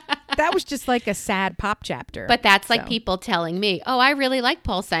 That was just like a sad pop chapter. But that's like So. people telling me, "Oh, I really like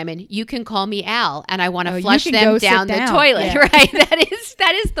Paul Simon. You can call me Al, and I want to Oh, you flush can them go sit down the down." toilet." Yeah. Right?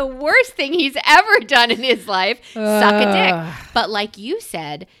 That is the worst thing he's ever done in his life. Suck a dick. But like you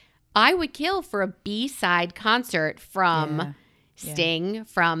said, I would kill for a B-side concert from Yeah. Sting,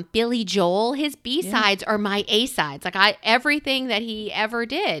 from Billy Joel. His B-sides are my A-sides. Like everything that he ever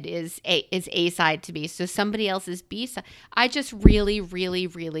did is A-side to me. So somebody else's B-side. I just really, really,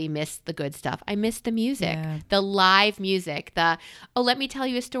 really miss the good stuff. I miss the music, the live music, let me tell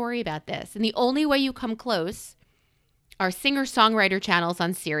you a story about this. And the only way you come close are singer-songwriter channels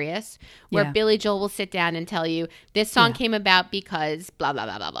on Sirius, where Billy Joel will sit down and tell you this song came about because blah, blah,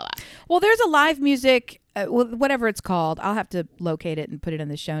 blah, blah, blah. Well, there's a live music, whatever it's called. I'll have to locate it and put it in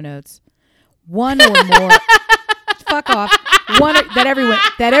the show notes. One or more. Fuck off. One that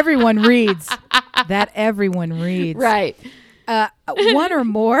everyone reads. That everyone reads. Right. One or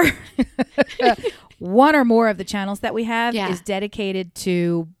more. One or more of the channels that we have is dedicated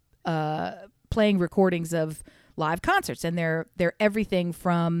to playing recordings of live concerts, and they're everything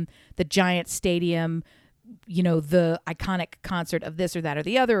from the giant stadium, the iconic concert of this or that or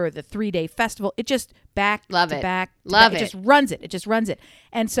the other, or the 3-day festival. It just back to back. It just runs it.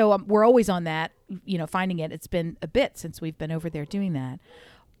 And so we're always on that, finding it. It's been a bit since we've been over there doing that.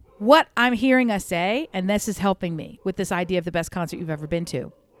 What I'm hearing us say, and this is helping me with this idea of the best concert you've ever been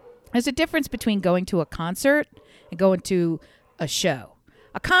to, there's a difference between going to a concert and going to a show.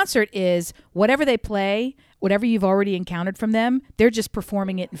 A concert is whatever they play, whatever you've already encountered from them, they're just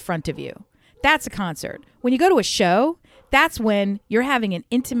performing it in front of you. That's a concert. When you go to a show, that's when you're having an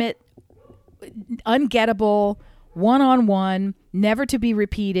intimate, ungettable, one-on-one, never to be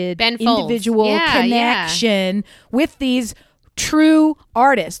repeated, individual connection with these true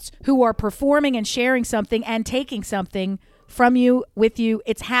artists who are performing and sharing something and taking something from you, with you.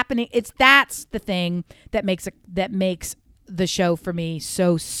 It's happening. That's the thing that makes the show for me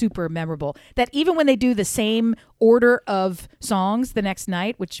so super memorable, that even when they do the same order of songs the next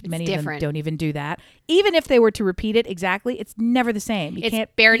night, which many of them don't even do that, even if they were to repeat it exactly, it's never the same.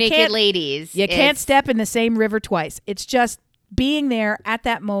 It's Bare Naked Ladies. You can't step in the same river twice. It's just being there at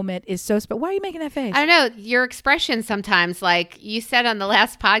that moment is so special. Why are you making that face? I don't know. Your expression sometimes, like you said on the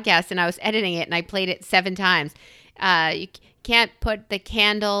last podcast, and I was editing it and I played it 7 times. You can't put the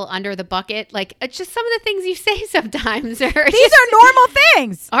candle under the bucket. Like, it's just some of the things you say sometimes. These are normal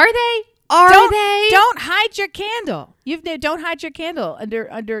things. Are they? Don't hide your candle. Don't hide your candle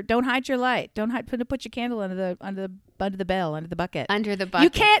under. Don't hide your light. Put your candle under the bell, under the bucket. Under the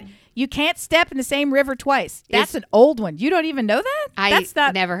bucket. You can't step in the same river twice. That's an old one. You don't even know that?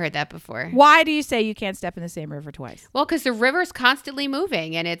 I never heard that before. Why do you say you can't step in the same river twice? Well, because the river's constantly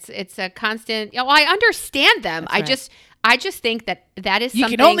moving, and it's a constant. I understand them. I just think that is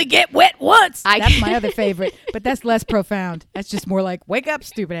something. You can only get wet once. That's my other favorite, but that's less profound. That's just more like, wake up,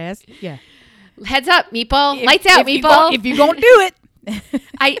 stupid ass. Yeah. Heads up, Meatball. Lights out, Meatball. If you're going to do it.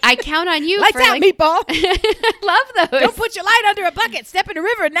 I count on you. Lights out, Meatball. Love those. Don't put your light under a bucket. Step in the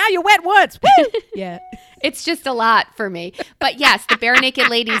river, and now you're wet once. Woo! Yeah. It's just a lot for me. But yes, the Bare Naked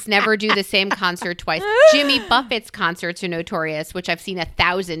Ladies never do the same concert twice. Jimmy Buffett's concerts are notorious, which I've seen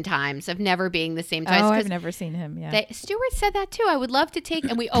 1,000 times, of never being the same twice. Oh, I've never seen him, yeah. Stuart said that too. I would love to take,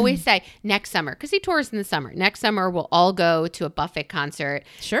 and we always say next summer, because he tours in the summer. Next summer, we'll all go to a Buffett concert.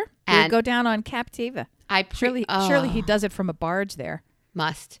 Sure. We'll go down on Captiva. Surely he does it from a barge there.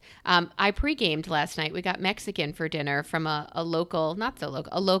 Must. I pre-gamed last night. We got Mexican for dinner from a local, not so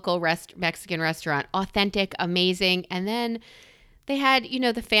local, a local Mexican restaurant. Authentic, amazing. And then they had,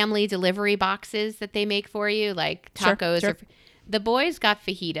 the family delivery boxes that they make for you, like tacos. Sure. The boys got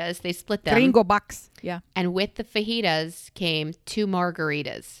fajitas. They split them. Gringo box. Yeah. And with the fajitas came 2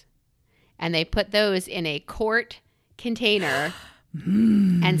 margaritas. And they put those in a quart container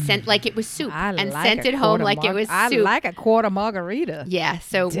and sent like it was soup, sent it home like it was soup. I like a quarter margarita. Yeah,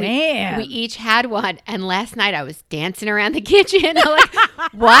 so we each had one, and last night I was dancing around the kitchen. I'm like,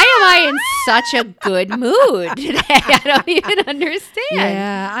 why am I in such a good mood today? I don't even understand.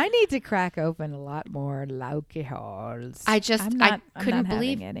 Yeah, I need to crack open a lot more alcohols. I couldn't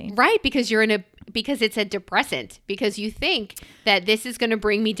believe any. Right, because because it's a depressant, because you think that this is going to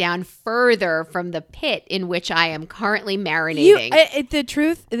bring me down further from the pit in which I am currently marinating. The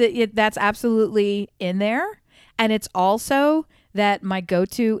truth, that's absolutely in there. And it's also that my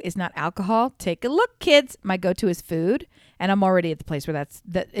go-to is not alcohol. Take a look, kids. My go-to is food. And I'm already at the place where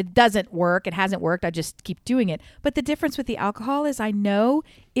that it doesn't work. It hasn't worked. I just keep doing it. But the difference with the alcohol is I know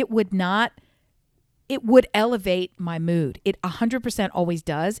it would elevate my mood. It 100% always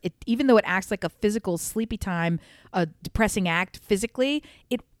does. Even though it acts like a physical sleepy time, a depressing act physically,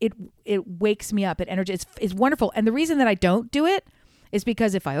 it wakes me up. It energizes. It's wonderful. And the reason that I don't do it is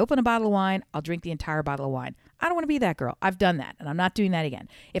because if I open a bottle of wine, I'll drink the entire bottle of wine. I don't want to be that girl. I've done that, and I'm not doing that again.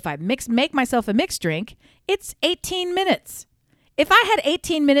 If I make myself a mixed drink, it's 18 minutes. if I had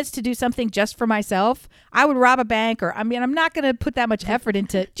 18 minutes to do something just for myself, I would rob a bank, or I'm not going to put that much effort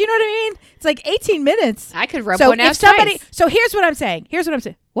into. Do you know what I mean? It's like 18 minutes. I could rub one out twice. So here's what I'm saying.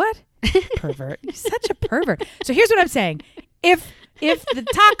 What? Pervert. You're such a pervert. So here's what I'm saying. If the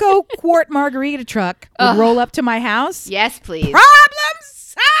taco quart margarita truck would roll up to my house, yes, please. Problem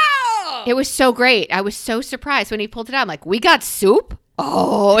solved. It was so great. I was so surprised when he pulled it out. I'm like, we got soup?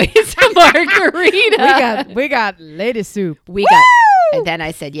 Oh, it's a margarita. we got lady soup. And then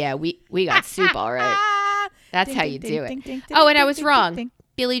I said, yeah, we got soup, all right. That's how you do it. Oh, and I was wrong.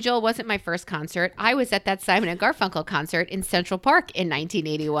 Billy Joel wasn't my first concert. I was at that Simon and Garfunkel concert in Central Park in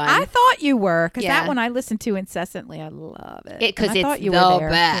 1981. I thought you were, because that one I listen to incessantly. I love it. Because it's the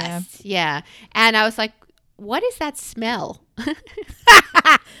best. Yeah. And I was like, what is that smell?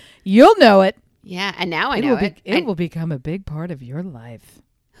 You'll know it. Yeah, and now I know it. It will become a big part of your life.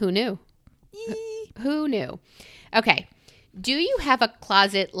 Who knew? Who knew? Okay. Do you have a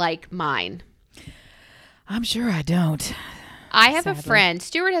closet like mine? I'm sure I don't. I have a friend.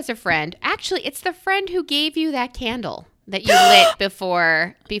 Stuart has a friend. Actually, it's the friend who gave you that candle that you lit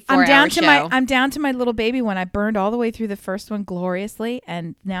before I'm down our to show. I'm down to my little baby one. I burned all the way through the first one gloriously,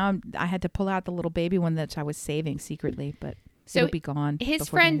 and now I had to pull out the little baby one that I was saving secretly, but it'll be gone. His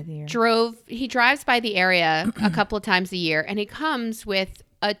friend drives by the area a couple of times a year, and he comes with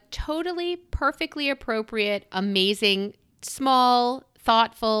a totally perfectly appropriate, amazing, small,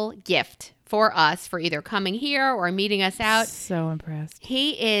 thoughtful gift for us for either coming here or meeting us out. So impressed.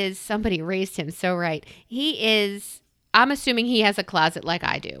 Somebody raised him so right. I'm assuming he has a closet like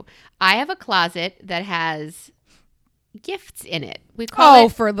I do. I have a closet that has gifts in it. We call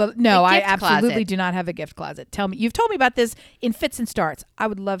it I absolutely do not have a gift closet. Tell me. You've told me about this in fits and starts. I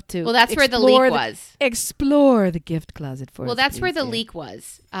would love to. Well, that's where the leak was. Explore the gift closet for us. Well, that's where the leak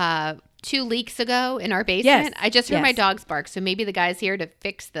was. 2 leaks ago in our basement. Yes. I just heard my dogs bark, so maybe the guy's here to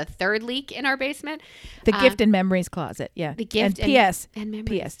fix the 3rd leak in our basement. The gift and memories closet. Yeah. The gift and P.S. and memories.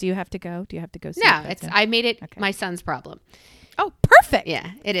 P.S. Do you have to go? See no, I made it my son's problem. Oh, perfect. Yeah,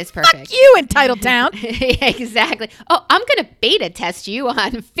 it is perfect. Fuck you, entitled town. Yeah, exactly. Oh, I'm going to beta test you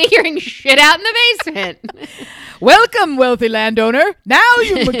on figuring shit out in the basement. Welcome, wealthy landowner. Now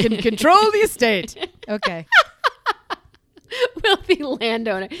you can control the estate. Okay. Wealthy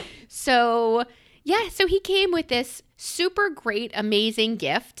landowner. So he came with this super great, amazing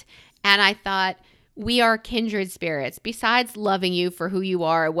gift. And I thought, we are kindred spirits. Besides loving you for who you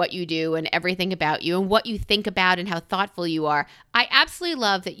are, what you do, and everything about you, and what you think about and how thoughtful you are, I absolutely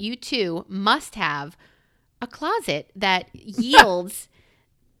love that you two must have a closet that yields.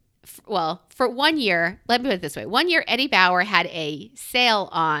 Well, for 1 year, let me put it this way. 1 year, Eddie Bauer had a sale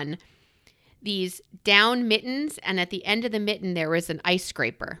on these down mittens, and at the end of the mitten, there was an ice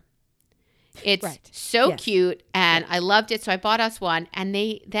scraper. It's so cute, and I loved it, so I bought us one, and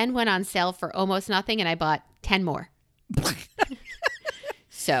they then went on sale for almost nothing, and I bought 10 more.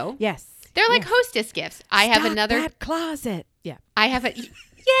 So they're like hostess gifts. I have another that closet. Yeah, I have a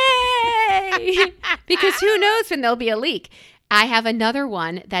yay because who knows when there'll be a leak. I have another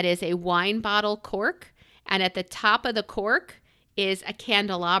one that is a wine bottle cork, and at the top of the cork is a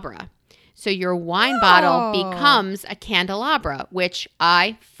candelabra. So your wine bottle becomes a candelabra, which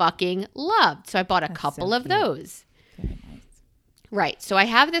I fucking loved. So I bought a couple of those. Very nice. Right. So I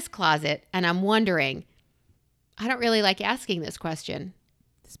have this closet, and I'm wondering, I don't really like asking this question.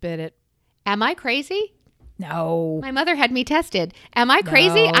 Spit it. Am I crazy? No. My mother had me tested. Am I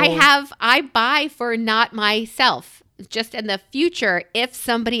crazy? No. I buy for not myself. Just in the future, if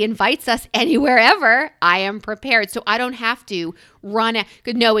somebody invites us anywhere ever, I am prepared. So I don't have to run.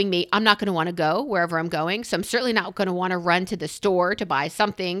 Knowing me, I'm not going to want to go wherever I'm going. So I'm certainly not going to want to run to the store to buy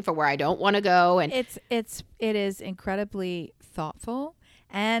something for where I don't want to go. And it is incredibly thoughtful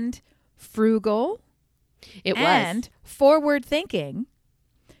and frugal. And forward thinking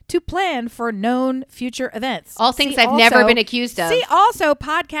to plan for known future events. All things I've never been accused of. See also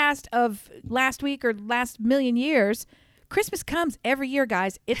podcast of last week or last million years. Christmas comes every year,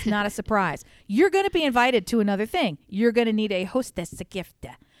 guys. It's not a surprise. You're going to be invited to another thing. You're going to need a hostess gift.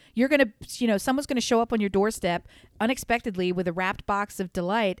 You're going to, someone's going to show up on your doorstep unexpectedly with a wrapped box of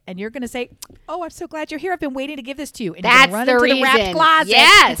delight, and you're going to say, "Oh, I'm so glad you're here. I've been waiting to give this to you." And that's you're going to run the into reason. The wrapped closet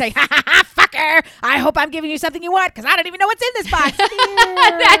yes. and say, "Ha ha ha, fucker! I hope I'm giving you something you want because I don't even know what's in this box."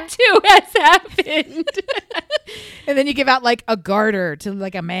 That too has happened. And then you give out like a garter to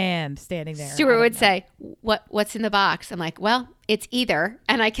like a man standing there. Stuart would say, "What's in the box?" I'm like, "Well, it's either,"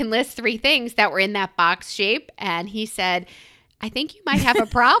 and I can list 3 things that were in that box shape, and he said, I think you might have a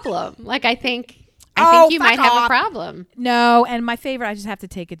problem. Like, I think I think you might have a problem. No, and my favorite, I just have to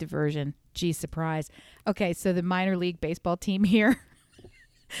take a diversion. Gee, surprise. Okay, so the minor league baseball team here.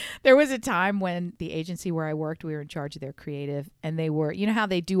 There was a time when the agency where I worked, we were in charge of their creative, and they were, you know how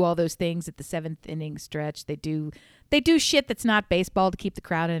they do all those things at the 7th inning stretch? They do shit that's not baseball to keep the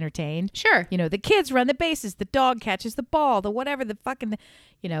crowd entertained. Sure. You know, the kids run the bases, the dog catches the ball, the whatever, the fucking,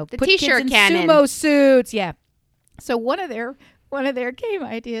 you know, the put t-shirt kids in cannon. sumo suits. Yeah. So one of their game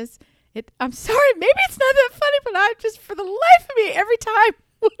ideas, I'm sorry, maybe it's not that funny, but I just, for the life of me, every time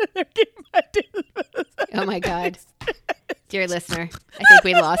one of their game ideas. Oh my God. Dear listener, I think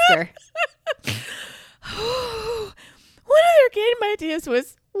we lost her. One of their game ideas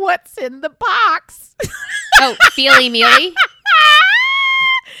was, what's in the box? Oh, feely mealy?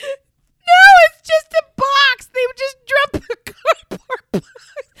 No, it's just a box. They would just drop a cardboard box.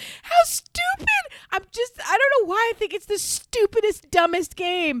 How stupid. I don't know why I think it's the stupidest, dumbest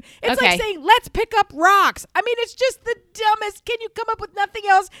game. It's Okay. like saying, let's pick up rocks. I mean, it's just the dumbest. Can you come up with nothing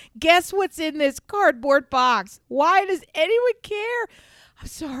else? Guess what's in this cardboard box? Why does anyone care? I'm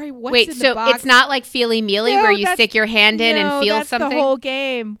sorry, what's in the box? Wait, so it's not like feely mealy where you stick your hand in and feel something? That's the whole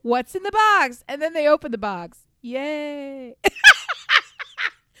game. What's in the box? And then they open the box. Yay.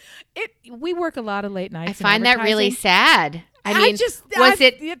 We work a lot of late nights. I find that really sad. I mean, at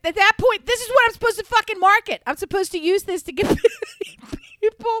that point, this is what I'm supposed to fucking market. I'm supposed to use this to get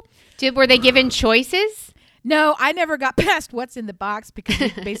people. Were they given choices? No, I never got past what's in the box because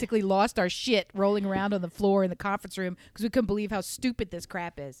we basically lost our shit rolling around on the floor in the conference room because we couldn't believe how stupid this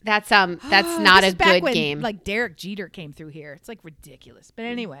crap is. That's not a good game. Like Derek Jeter came through here. It's like ridiculous. But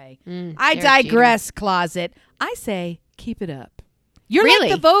anyway, I Derek digress, Jeter. Closet. I say keep it up. You're Really?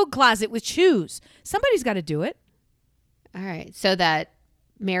 like the Vogue closet with shoes. Somebody's got to do it. All right. So that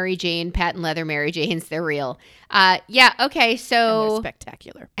Mary Jane, patent leather Mary Janes, they're real. Yeah. Okay. So.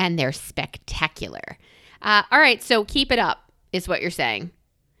 And they're spectacular. All right. So keep it up is what you're saying.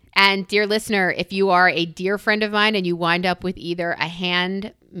 And dear listener, if you are a dear friend of mine and you wind up with either a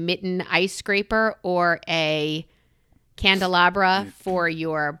hand mitten ice scraper or a candelabra for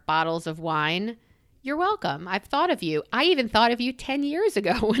your bottles of wine, you're welcome. I've thought of you. I even thought of you 10 years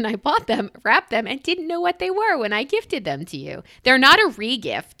ago when I bought them, wrapped them, and didn't know what they were when I gifted them to you. They're not a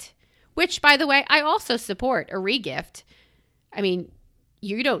re-gift, which, by the way, I also support a re-gift. I mean,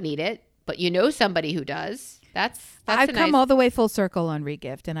 you don't need it, but you know somebody who does. I've come all the way full circle on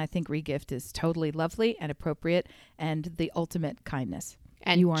regift, and I think regift is totally lovely and appropriate and the ultimate kindness.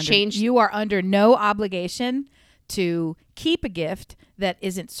 And you are under no obligation to keep a gift that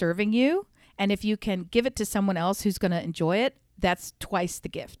isn't serving you. And if you can give it to someone else who's going to enjoy it, that's twice the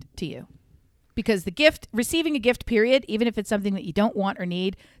gift to you. Because receiving a gift, period, even if it's something that you don't want or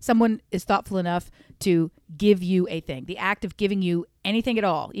need, someone is thoughtful enough to give you a thing. The act of giving you anything at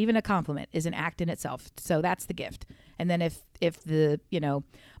all, even a compliment, is an act in itself. So that's the gift. And then if the,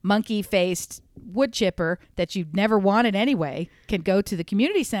 monkey-faced wood chipper that you never wanted anyway can go to the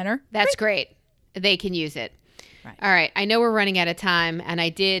community center. That's great. They can use it. Right. All right. I know we're running out of time, and I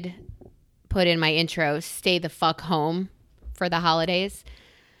did put in my intro, stay the fuck home for the holidays.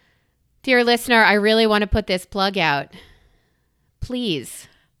 Dear listener, I really want to put this plug out. Please.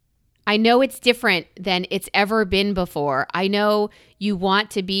 I know it's different than it's ever been before. I know you want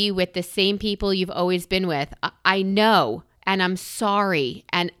to be with the same people you've always been with. I know, and I'm sorry.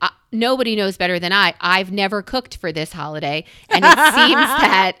 And nobody knows better than I. I've never cooked for this holiday, and it seems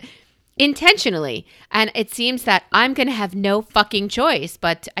that intentionally. And it seems that I'm going to have no fucking choice,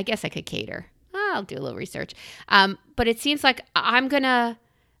 but I guess I could cater. I'll do a little research. But it seems like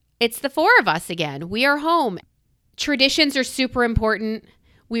it's the four of us again. We are home. Traditions are super important.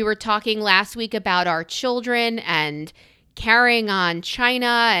 We were talking last week about our children and carrying on China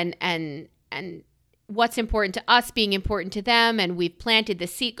and what's important to us being important to them. And we've planted the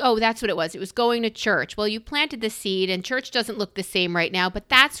seed. Oh, that's what it was. It was going to church. Well, you planted the seed and church doesn't look the same right now, but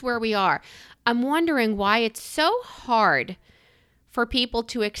that's where we are. I'm wondering why it's so hard for people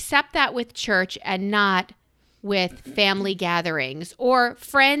to accept that with church and not with family gatherings or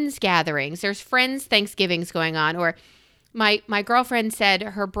friends gatherings. There's friends Thanksgivings going on. Or my girlfriend said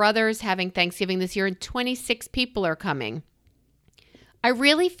her brother's having Thanksgiving this year and 26 people are coming. I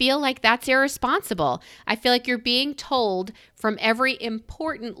really feel like that's irresponsible. I feel like you're being told from every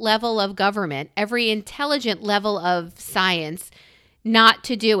important level of government, every intelligent level of science, not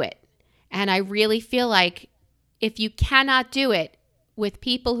to do it. And I really feel like if you cannot do it with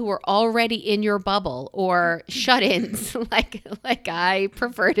people who are already in your bubble or shut-ins, like I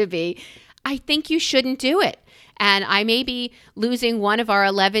prefer to be, I think you shouldn't do it. And I may be losing one of our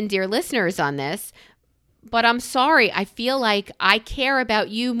 11 dear listeners on this, but I'm sorry. I feel like I care about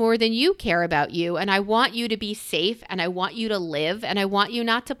you more than you care about you. And I want you to be safe and I want you to live and I want you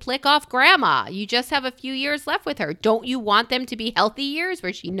not to plick off grandma. You just have a few years left with her. Don't you want them to be healthy years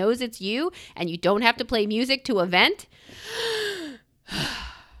where she knows it's you and you don't have to play music to a vent?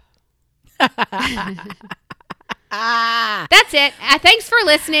 That's it. Thanks for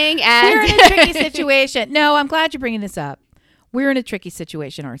listening. And we're in a tricky situation. No, I'm glad you're bringing this up. We're in a tricky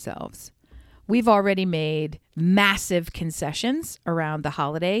situation ourselves. We've already made massive concessions around the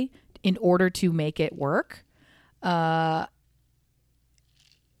holiday in order to make it work. As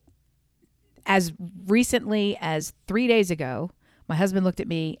recently as 3 days ago, my husband looked at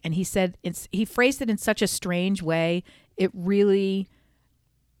me and he said, he phrased it in such a strange way. It really,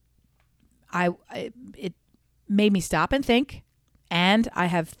 it made me stop and think. And I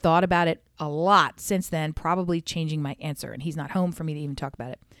have thought about it a lot since then, probably changing my answer. And he's not home for me to even talk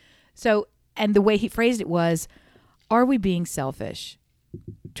about it. So, and the way he phrased it was, are we being selfish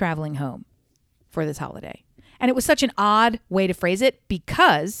traveling home for this holiday? And it was such an odd way to phrase it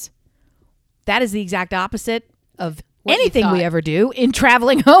because that is the exact opposite of anything we ever do in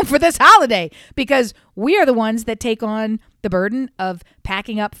traveling home for this holiday, because we are the ones that take on the burden of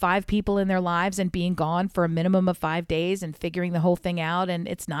packing up 5 people in their lives and being gone for a minimum of 5 days and figuring the whole thing out. And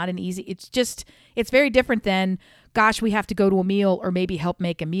it's not an easy, it's very different than, gosh, we have to go to a meal or maybe help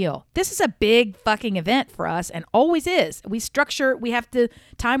make a meal. This is a big fucking event for us and always is. We had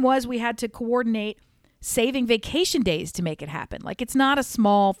to coordinate saving vacation days to make it happen. Like, it's not a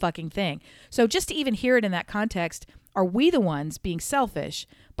small fucking thing. So just to even hear it in that context, are we the ones being selfish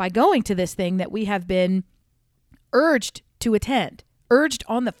by going to this thing that we have been urged to attend, urged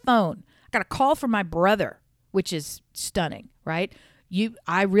on the phone? I got a call from my brother, which is stunning, right?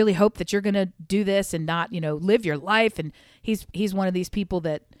 I really hope that you're going to do this and not, live your life. And he's one of these people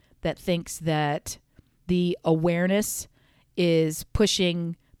that thinks that the awareness is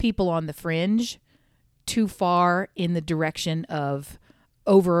pushing people on the fringe too far in the direction of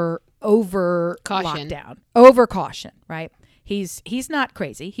over caution. Lockdown, over caution, right? He's not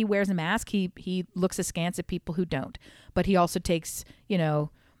crazy. He wears a mask. He looks askance at people who don't, but he also takes,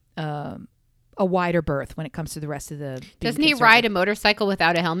 a wider berth when it comes to the rest of the. Doesn't he ride a motorcycle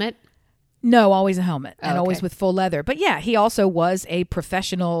without a helmet? No, always a helmet and always with full leather. But yeah, he also was a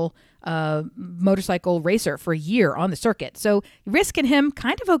professional motorcycle racer for a year on the circuit. So risking him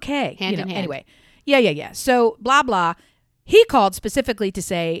kind of okay. Hand in hand. Anyway. Yeah. So blah, blah. He called specifically to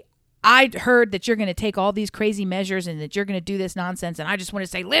say, I heard that you're going to take all these crazy measures and that you're going to do this nonsense. And I just want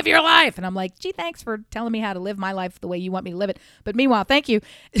to say, live your life. And I'm like, gee, thanks for telling me how to live my life the way you want me to live it. But meanwhile, thank you.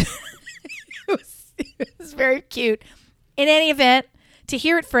 it was very cute. In any event, to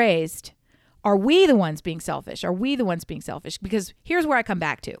hear it phrased, are we the ones being selfish? Are we the ones being selfish? Because here's where I come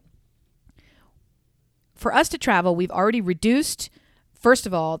back to. For us to travel, we've already reduced. First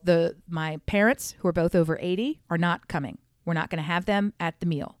of all, my parents, who are both over 80, are not coming. We're not going to have them at the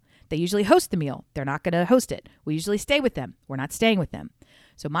meal. They usually host the meal. They're not going to host it. We usually stay with them. We're not staying with them.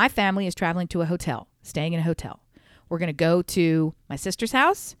 So my family is traveling to a hotel, staying in a hotel. We're going to go to my sister's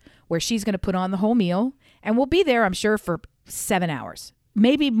house where she's going to put on the whole meal. And we'll be there, I'm sure, for 7 hours.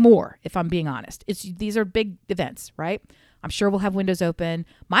 Maybe more, if I'm being honest. These are big events, right? I'm sure we'll have windows open.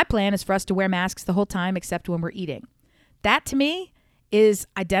 My plan is for us to wear masks the whole time except when we're eating. That, to me, is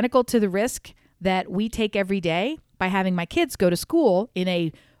identical to the risk that we take every day by having my kids go to school in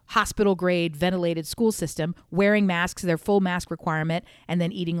a hospital-grade ventilated school system, wearing masks, their full mask requirement, and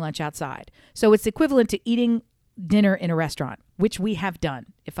then eating lunch outside. So it's equivalent to eating dinner in a restaurant, which we have done,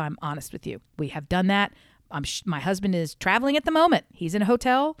 if I'm honest with you. We have done that. My husband is traveling at the moment. He's in a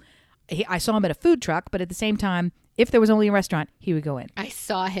hotel. I saw him at a food truck, but at the same time, if there was only a restaurant, he would go in. I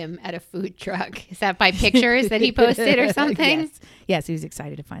saw him at a food truck. Is that by pictures that he posted or something? Yes, he was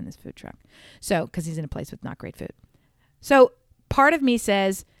excited to find this food truck. So, because he's in a place with not great food. So part of me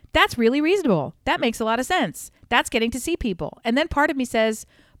says, that's really reasonable. That makes a lot of sense. That's getting to see people. And then part of me says,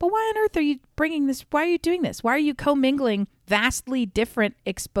 but why on earth are you bringing this? Why are you doing this? Why are you commingling vastly different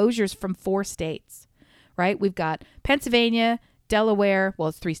exposures from 4 states, right? We've got Pennsylvania, Delaware. Well,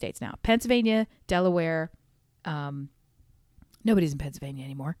 it's 3 states now. Pennsylvania, Delaware. Nobody's in Pennsylvania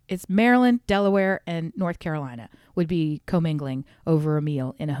anymore. It's Maryland, Delaware, and North Carolina would be commingling over a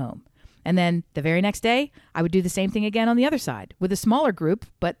meal in a home. And then the very next day, I would do the same thing again on the other side with a smaller group,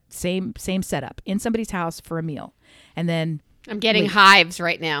 but same setup in somebody's house for a meal. And then I'm getting hives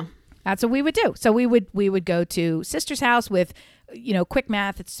right now. That's what we would do. So we would go to sister's house with, quick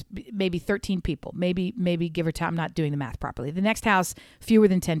math. It's maybe 13 people, maybe give or take. I'm not doing the math properly. The next house, fewer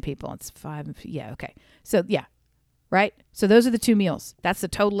than 10 people. It's 5. Yeah. Okay. So yeah, right? So those are the 2 meals. That's the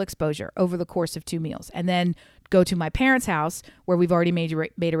total exposure over the course of 2 meals. And then go to my parents' house where we've already made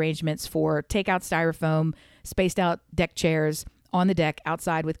arrangements for takeout styrofoam, spaced out deck chairs on the deck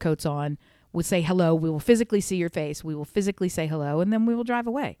outside with coats on. We'll say hello. We will physically see your face. We will physically say hello, and then we will drive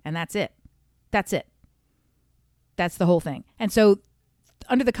away. And that's it. That's it. That's the whole thing. And so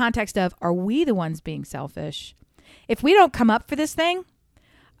under the context of, are we the ones being selfish? If we don't come up for this thing,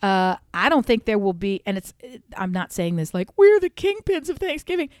 I don't think there will be, and I'm not saying this like we're the kingpins of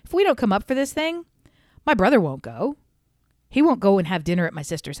Thanksgiving. If we don't come up for this thing, my brother won't go. He won't go and have dinner at my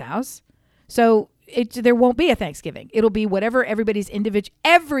sister's house. So there won't be a Thanksgiving. It'll be whatever everybody's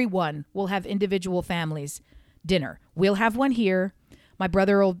everyone will have individual families dinner. We'll have one here. My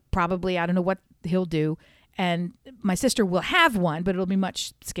brother will probably, I don't know what he'll do. And my sister will have one, but it'll be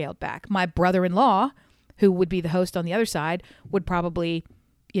much scaled back. My brother-in-law, who would be the host on the other side, would probably,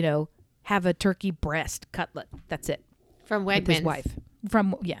 have a turkey breast cutlet. That's it. From Wegmans. With his wife.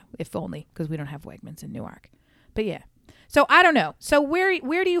 If only, because we don't have Wegmans in Newark. But yeah. So I don't know. So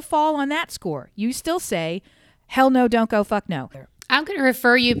where do you fall on that score? You still say, hell no, don't go, fuck no. I'm going to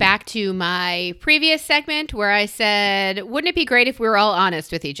refer you back to my previous segment where I said, wouldn't it be great if we were all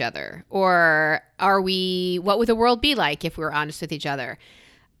honest with each other? Or what would the world be like if we were honest with each other?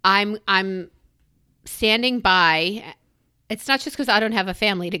 I'm standing by. It's not just because I don't have a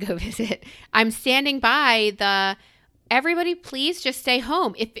family to go visit. I'm standing by everybody please just stay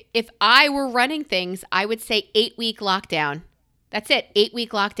home. If I were running things, I would say 8-week lockdown. That's it.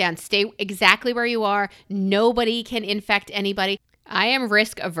 8-week lockdown. Stay exactly where you are. Nobody can infect anybody. I am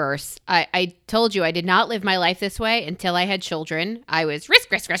risk averse. I told you I did not live my life this way until I had children. I was risk.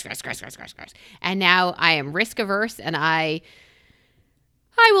 And now I am risk averse, and I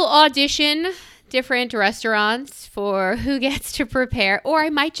will audition different restaurants for who gets to prepare, or I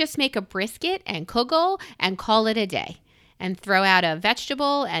might just make a brisket and kugel and call it a day and throw out a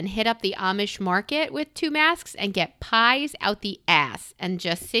vegetable and hit up the Amish market with 2 masks and get pies out the ass and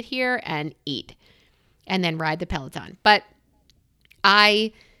just sit here and eat and then ride the Peloton. But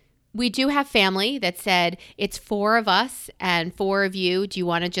we do have family that said it's 4 of us and 4 of you. Do you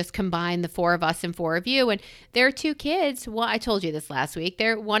want to just combine the 4 of us and 4 of you? And there are 2 kids. Well, I told you this last week.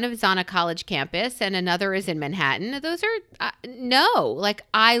 One is on a college campus and another is in Manhattan. Those are no. Like,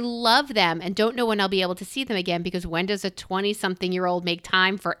 I love them and don't know when I'll be able to see them again, because when does a 20-something-year-old make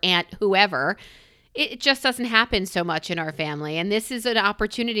time for aunt whoever? It just doesn't happen so much in our family. And this is an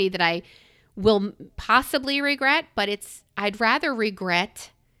opportunity that I will possibly regret, but I'd rather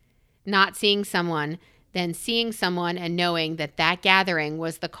regret not seeing someone than seeing someone and knowing that gathering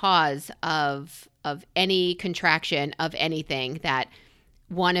was the cause of any contraction of anything that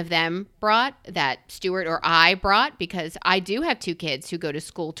one of them brought, that Stuart or I brought, because I do have 2 kids who go to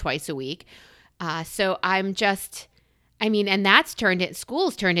school twice a week. So I'm just, and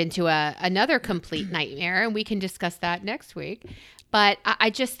school's turned into another complete nightmare, and we can discuss that next week. But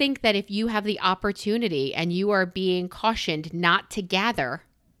I just think that if you have the opportunity and you are being cautioned not to gather,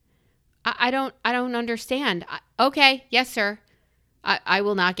 I don't understand. Okay, yes, sir. I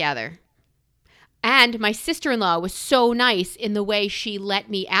will not gather. And my sister-in-law was so nice in the way she let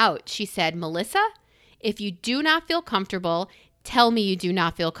me out. She said, Melissa, if you do not feel comfortable, tell me you do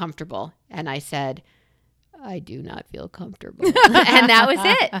not feel comfortable. And I said, I do not feel comfortable. And that was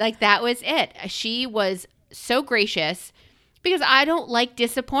it. Like, that was it. She was so gracious, because I don't like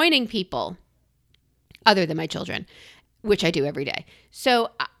disappointing people other than my children, which I do every day. So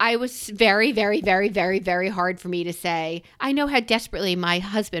I was very, very, very, very, very hard for me to say, I know how desperately my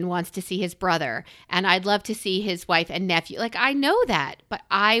husband wants to see his brother, and I'd love to see his wife and nephew. Like, I know that, but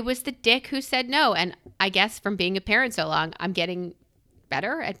I was the dick who said no. And I guess from being a parent so long, I'm getting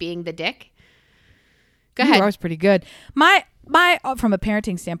better at being the dick. Go ahead. You were always pretty good. My from a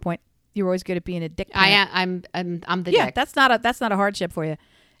parenting standpoint, you were always good at being a dick parent. I'm the dick. Yeah, that's not a hardship for you.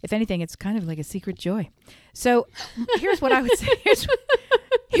 If anything, it's kind of like a secret joy. So here's what I would say.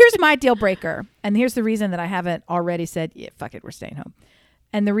 Here's my deal breaker. And here's the reason that I haven't already said, yeah, fuck it, we're staying home.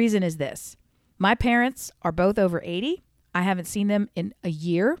 And the reason is this. My parents are both over 80. I haven't seen them in a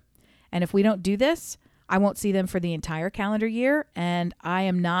year. And if we don't do this, I won't see them for the entire calendar year. And I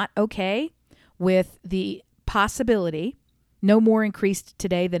am not okay with the possibility, no more increased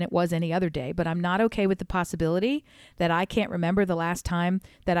today than it was any other day, but I'm not okay with the possibility that I can't remember the last time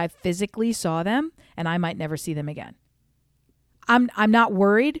that I physically saw them, and I might never see them again. I'm not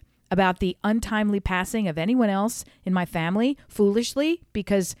worried about the untimely passing of anyone else in my family, foolishly,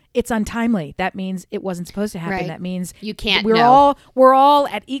 because it's untimely. That means it wasn't supposed to happen. Right. That means you can't. We're all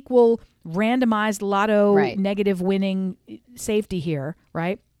at equal randomized lotto negative winning safety here,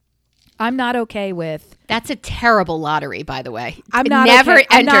 right? I'm not okay with. That's a terrible lottery, by the way. I'm not never okay.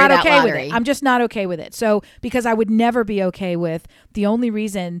 I'm enter not that okay lottery. with it. I'm just not okay with it. So because I would never be okay with the only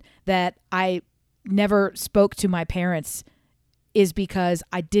reason that I never spoke to my parents is because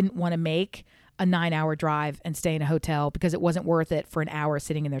I didn't want to make a 9-hour drive and stay in a hotel because it wasn't worth it for an hour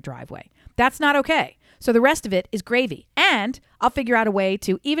sitting in their driveway. That's not okay. So the rest of it is gravy. And I'll figure out a way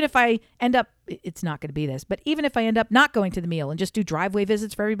to, even if I end up, it's not going to be this, but even if I end up not going to the meal and just do driveway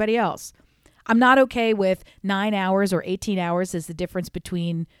visits for everybody else, I'm not okay with 9 hours or 18 hours as the difference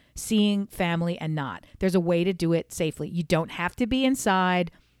between seeing family and not. There's a way to do it safely. You don't have to be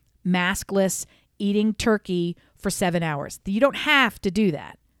inside, maskless, eating turkey for 7 hours. You don't have to do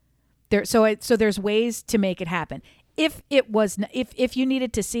that. So there's ways to make it happen. If you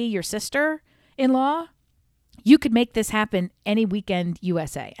needed to see your sister-in-law, you could make this happen any weekend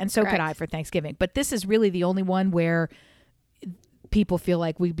USA, and so could I for Thanksgiving. But this is really the only one where people feel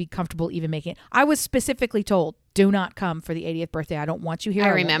like we'd be comfortable even making it. I was specifically told, do not come for the 80th birthday. I don't want you here. I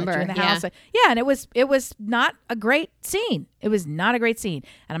remember. remember. In the house. Yeah, and it was not a great scene. It was not a great scene.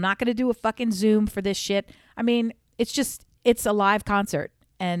 And I'm not going to do a fucking Zoom for this shit. I mean, it's a live concert,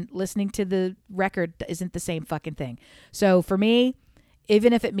 and listening to the record isn't the same fucking thing. So for me,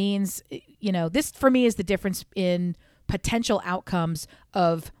 even if it means, this for me is the difference in potential outcomes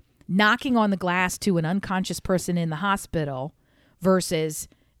of knocking on the glass to an unconscious person in the hospital versus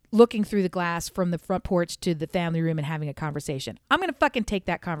looking through the glass from the front porch to the family room and having a conversation. I'm going to fucking take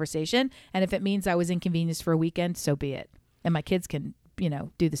that conversation. And if it means I was inconvenienced for a weekend, so be it. And my kids can,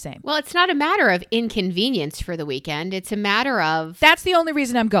 do the same. Well, it's not a matter of inconvenience for the weekend. It's a matter of... That's the only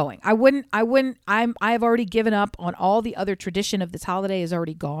reason I'm going. I have already given up on all the other tradition of this holiday is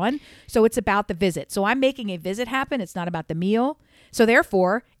already gone. So it's about the visit. So I'm making a visit happen. It's not about the meal. So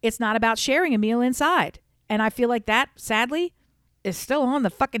therefore, it's not about sharing a meal inside. And I feel like that, sadly, is still on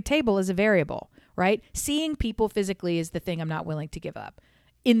the fucking table as a variable, right? Seeing people physically is the thing I'm not willing to give up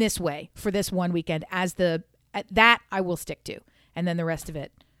in this way for this one weekend that I will stick to. And then the rest of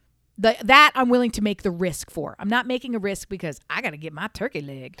it, that I'm willing to make the risk for. I'm not making a risk because I got to get my turkey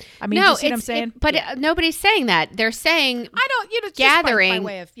leg. I mean, you see what I'm saying? Nobody's saying that. They're saying gathering, just by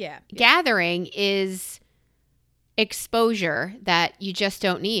way of, gathering is exposure that you just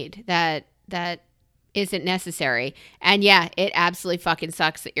don't need, that isn't necessary. And yeah, it absolutely fucking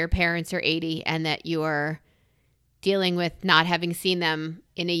sucks that your parents are 80 and that you're dealing with not having seen them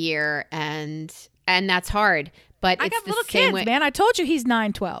in a year, and that's hard. But I it's got the little same kids, way. man. I told you he's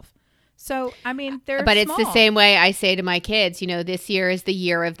 9-12. So, I mean, they're But small. it's the same way I say to my kids, this year is the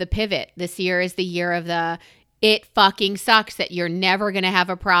year of the pivot. This year is the year of it fucking sucks that you're never going to have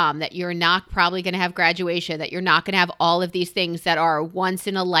a prom, that you're not probably going to have graduation, that you're not going to have all of these things that are once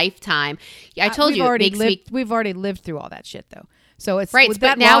in a lifetime. I told you, we've already lived through all that shit, though. So it's right,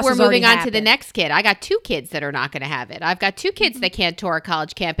 but now we're moving on to the next kid. I got 2 kids that are not going to have it. I've got 2 kids that can't tour a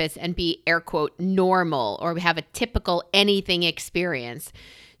college campus and be air quote normal or have a typical anything experience.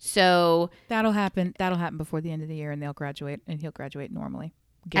 So that'll happen. That'll happen before the end of the year, and they'll graduate, and he'll graduate normally.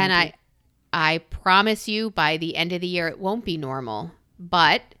 Guaranteed. And I promise you, by the end of the year, it won't be normal.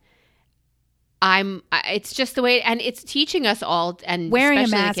 But it's just the way, and it's teaching us all, and wearing a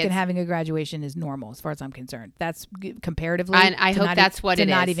mask and having a graduation is normal as far as I'm concerned. That's comparatively, and I hope that's what it is.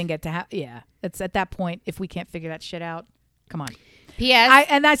 To not even get to have, it's at that point, if we can't figure that shit out, come on. P.S.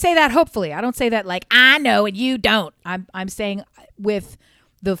 I say that hopefully. I don't say that like I know and you don't. I'm saying with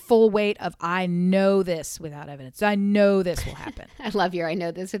the full weight of I know this without evidence. I know this will happen. I love your I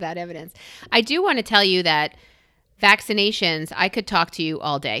know this without evidence. I do want to tell you that vaccinations, I could talk to you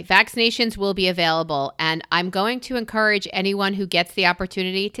all day. Vaccinations will be available, and I'm going to encourage anyone who gets the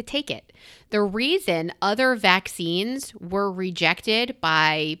opportunity to take it. The reason other vaccines were rejected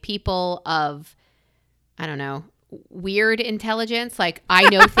by people of, I don't know, weird intelligence, like I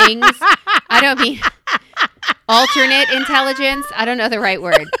know things. I don't mean alternate intelligence. I don't know the right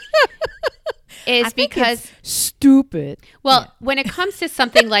word. Is because stupid. Well, when it comes to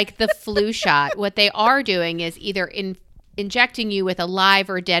something like the flu shot, what they are doing is either injecting you with a live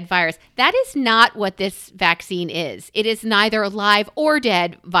or dead virus. That is not what this vaccine is. It is neither a live or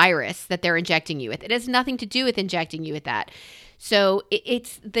dead virus that they're injecting you with. It has nothing to do with injecting you with that. So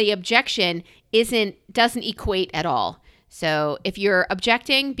it's the objection doesn't equate at all. So if you're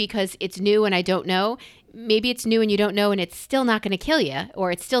objecting because it's new and I don't know, maybe it's new and you don't know and it's still not going to kill you,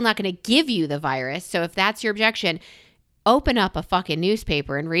 or it's still not going to give you the virus. So if that's your objection, open up a fucking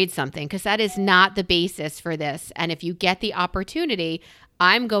newspaper and read something, because that is not the basis for this. And if you get the opportunity,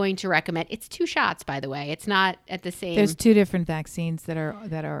 I'm going to recommend, it's 2 shots, by the way. It's not at the same. There's 2 different vaccines that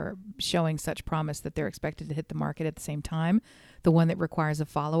are showing such promise that they're expected to hit the market at the same time. The one that requires a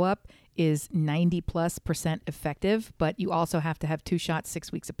follow-up is 90+% effective, but you also have to have 2 shots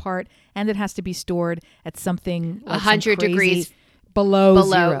 6 weeks apart, and it has to be stored at something like 100 degrees below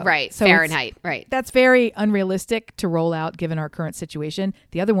 0. Right, so Fahrenheit, right. That's very unrealistic to roll out given our current situation.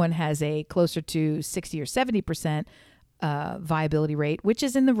 The other one has a closer to 60 or 70% viability rate, which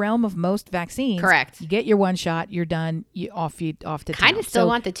is in the realm of most vaccines. Correct. You get your 1 shot, you're done. You off to town. Kind of still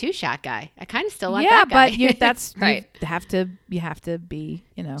want the 2-shot guy. I kind of still want that guy. Yeah, but right. You have to be,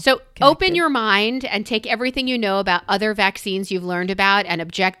 So connected. Open your mind and take everything you know about other vaccines you've learned about and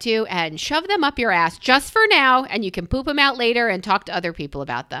object to and shove them up your ass just for now, and you can poop them out later and talk to other people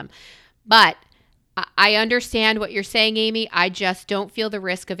about them. But I understand what you're saying, Amy. I just don't feel the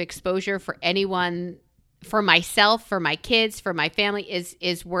risk of exposure for anyone, for myself, for my kids, for my family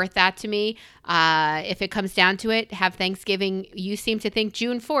is worth that to me. If it comes down to it, have Thanksgiving. You seem to think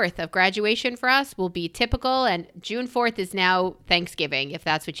June 4th of graduation for us will be typical, and June 4th is now Thanksgiving, if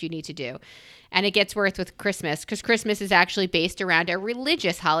that's what you need to do. And it gets worse with Christmas, because Christmas is actually based around a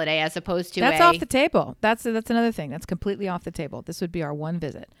religious holiday as opposed to That's off the table. That's another thing. That's completely off the table. This would be our one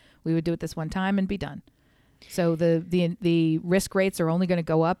visit. We would do it this one time and be done. So the risk rates are only going to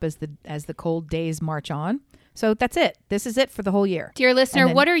go up as the cold days march on. So that's it. This is it for the whole year. Dear listener,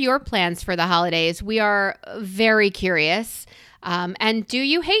 what are your plans for the holidays? We are very curious. And do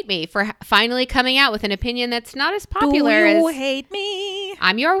you hate me for finally coming out with an opinion that's not as popular as... Do you hate me?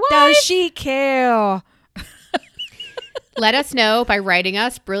 I'm your wife. Does she care? Let us know by writing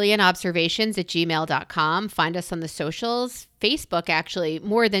us brilliantobservations@gmail.com. Find us on the socials. Facebook, actually,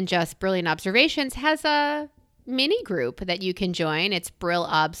 more than just Brilliant Observations, has a mini group that you can join. It's Brill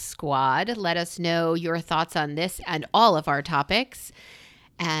Ob Squad. Let us know your thoughts on this and all of our topics.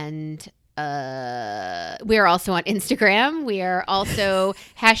 And we are also on Instagram. We are also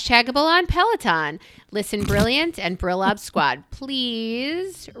 #able on Peloton. Listen Brilliant and Brill Ob Squad.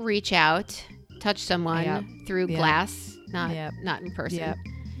 Please reach out, touch someone through glass. Not in person.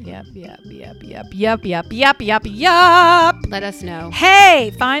 Yep. Let us know.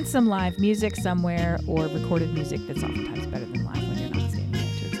 Hey, find some live music somewhere or recorded music that's oftentimes better than live when you're not standing there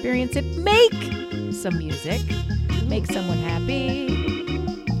to experience it. Make some music. Make someone happy.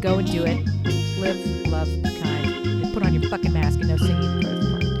 Go and do it. Live, love, be kind. And put on your fucking mask and no singing for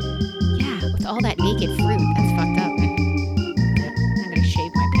the part. Yeah, with all that naked fruit. That's fucked up. Yep. I'm going to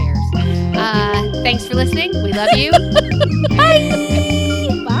shave my pears. Thanks for listening. We love you. Bye.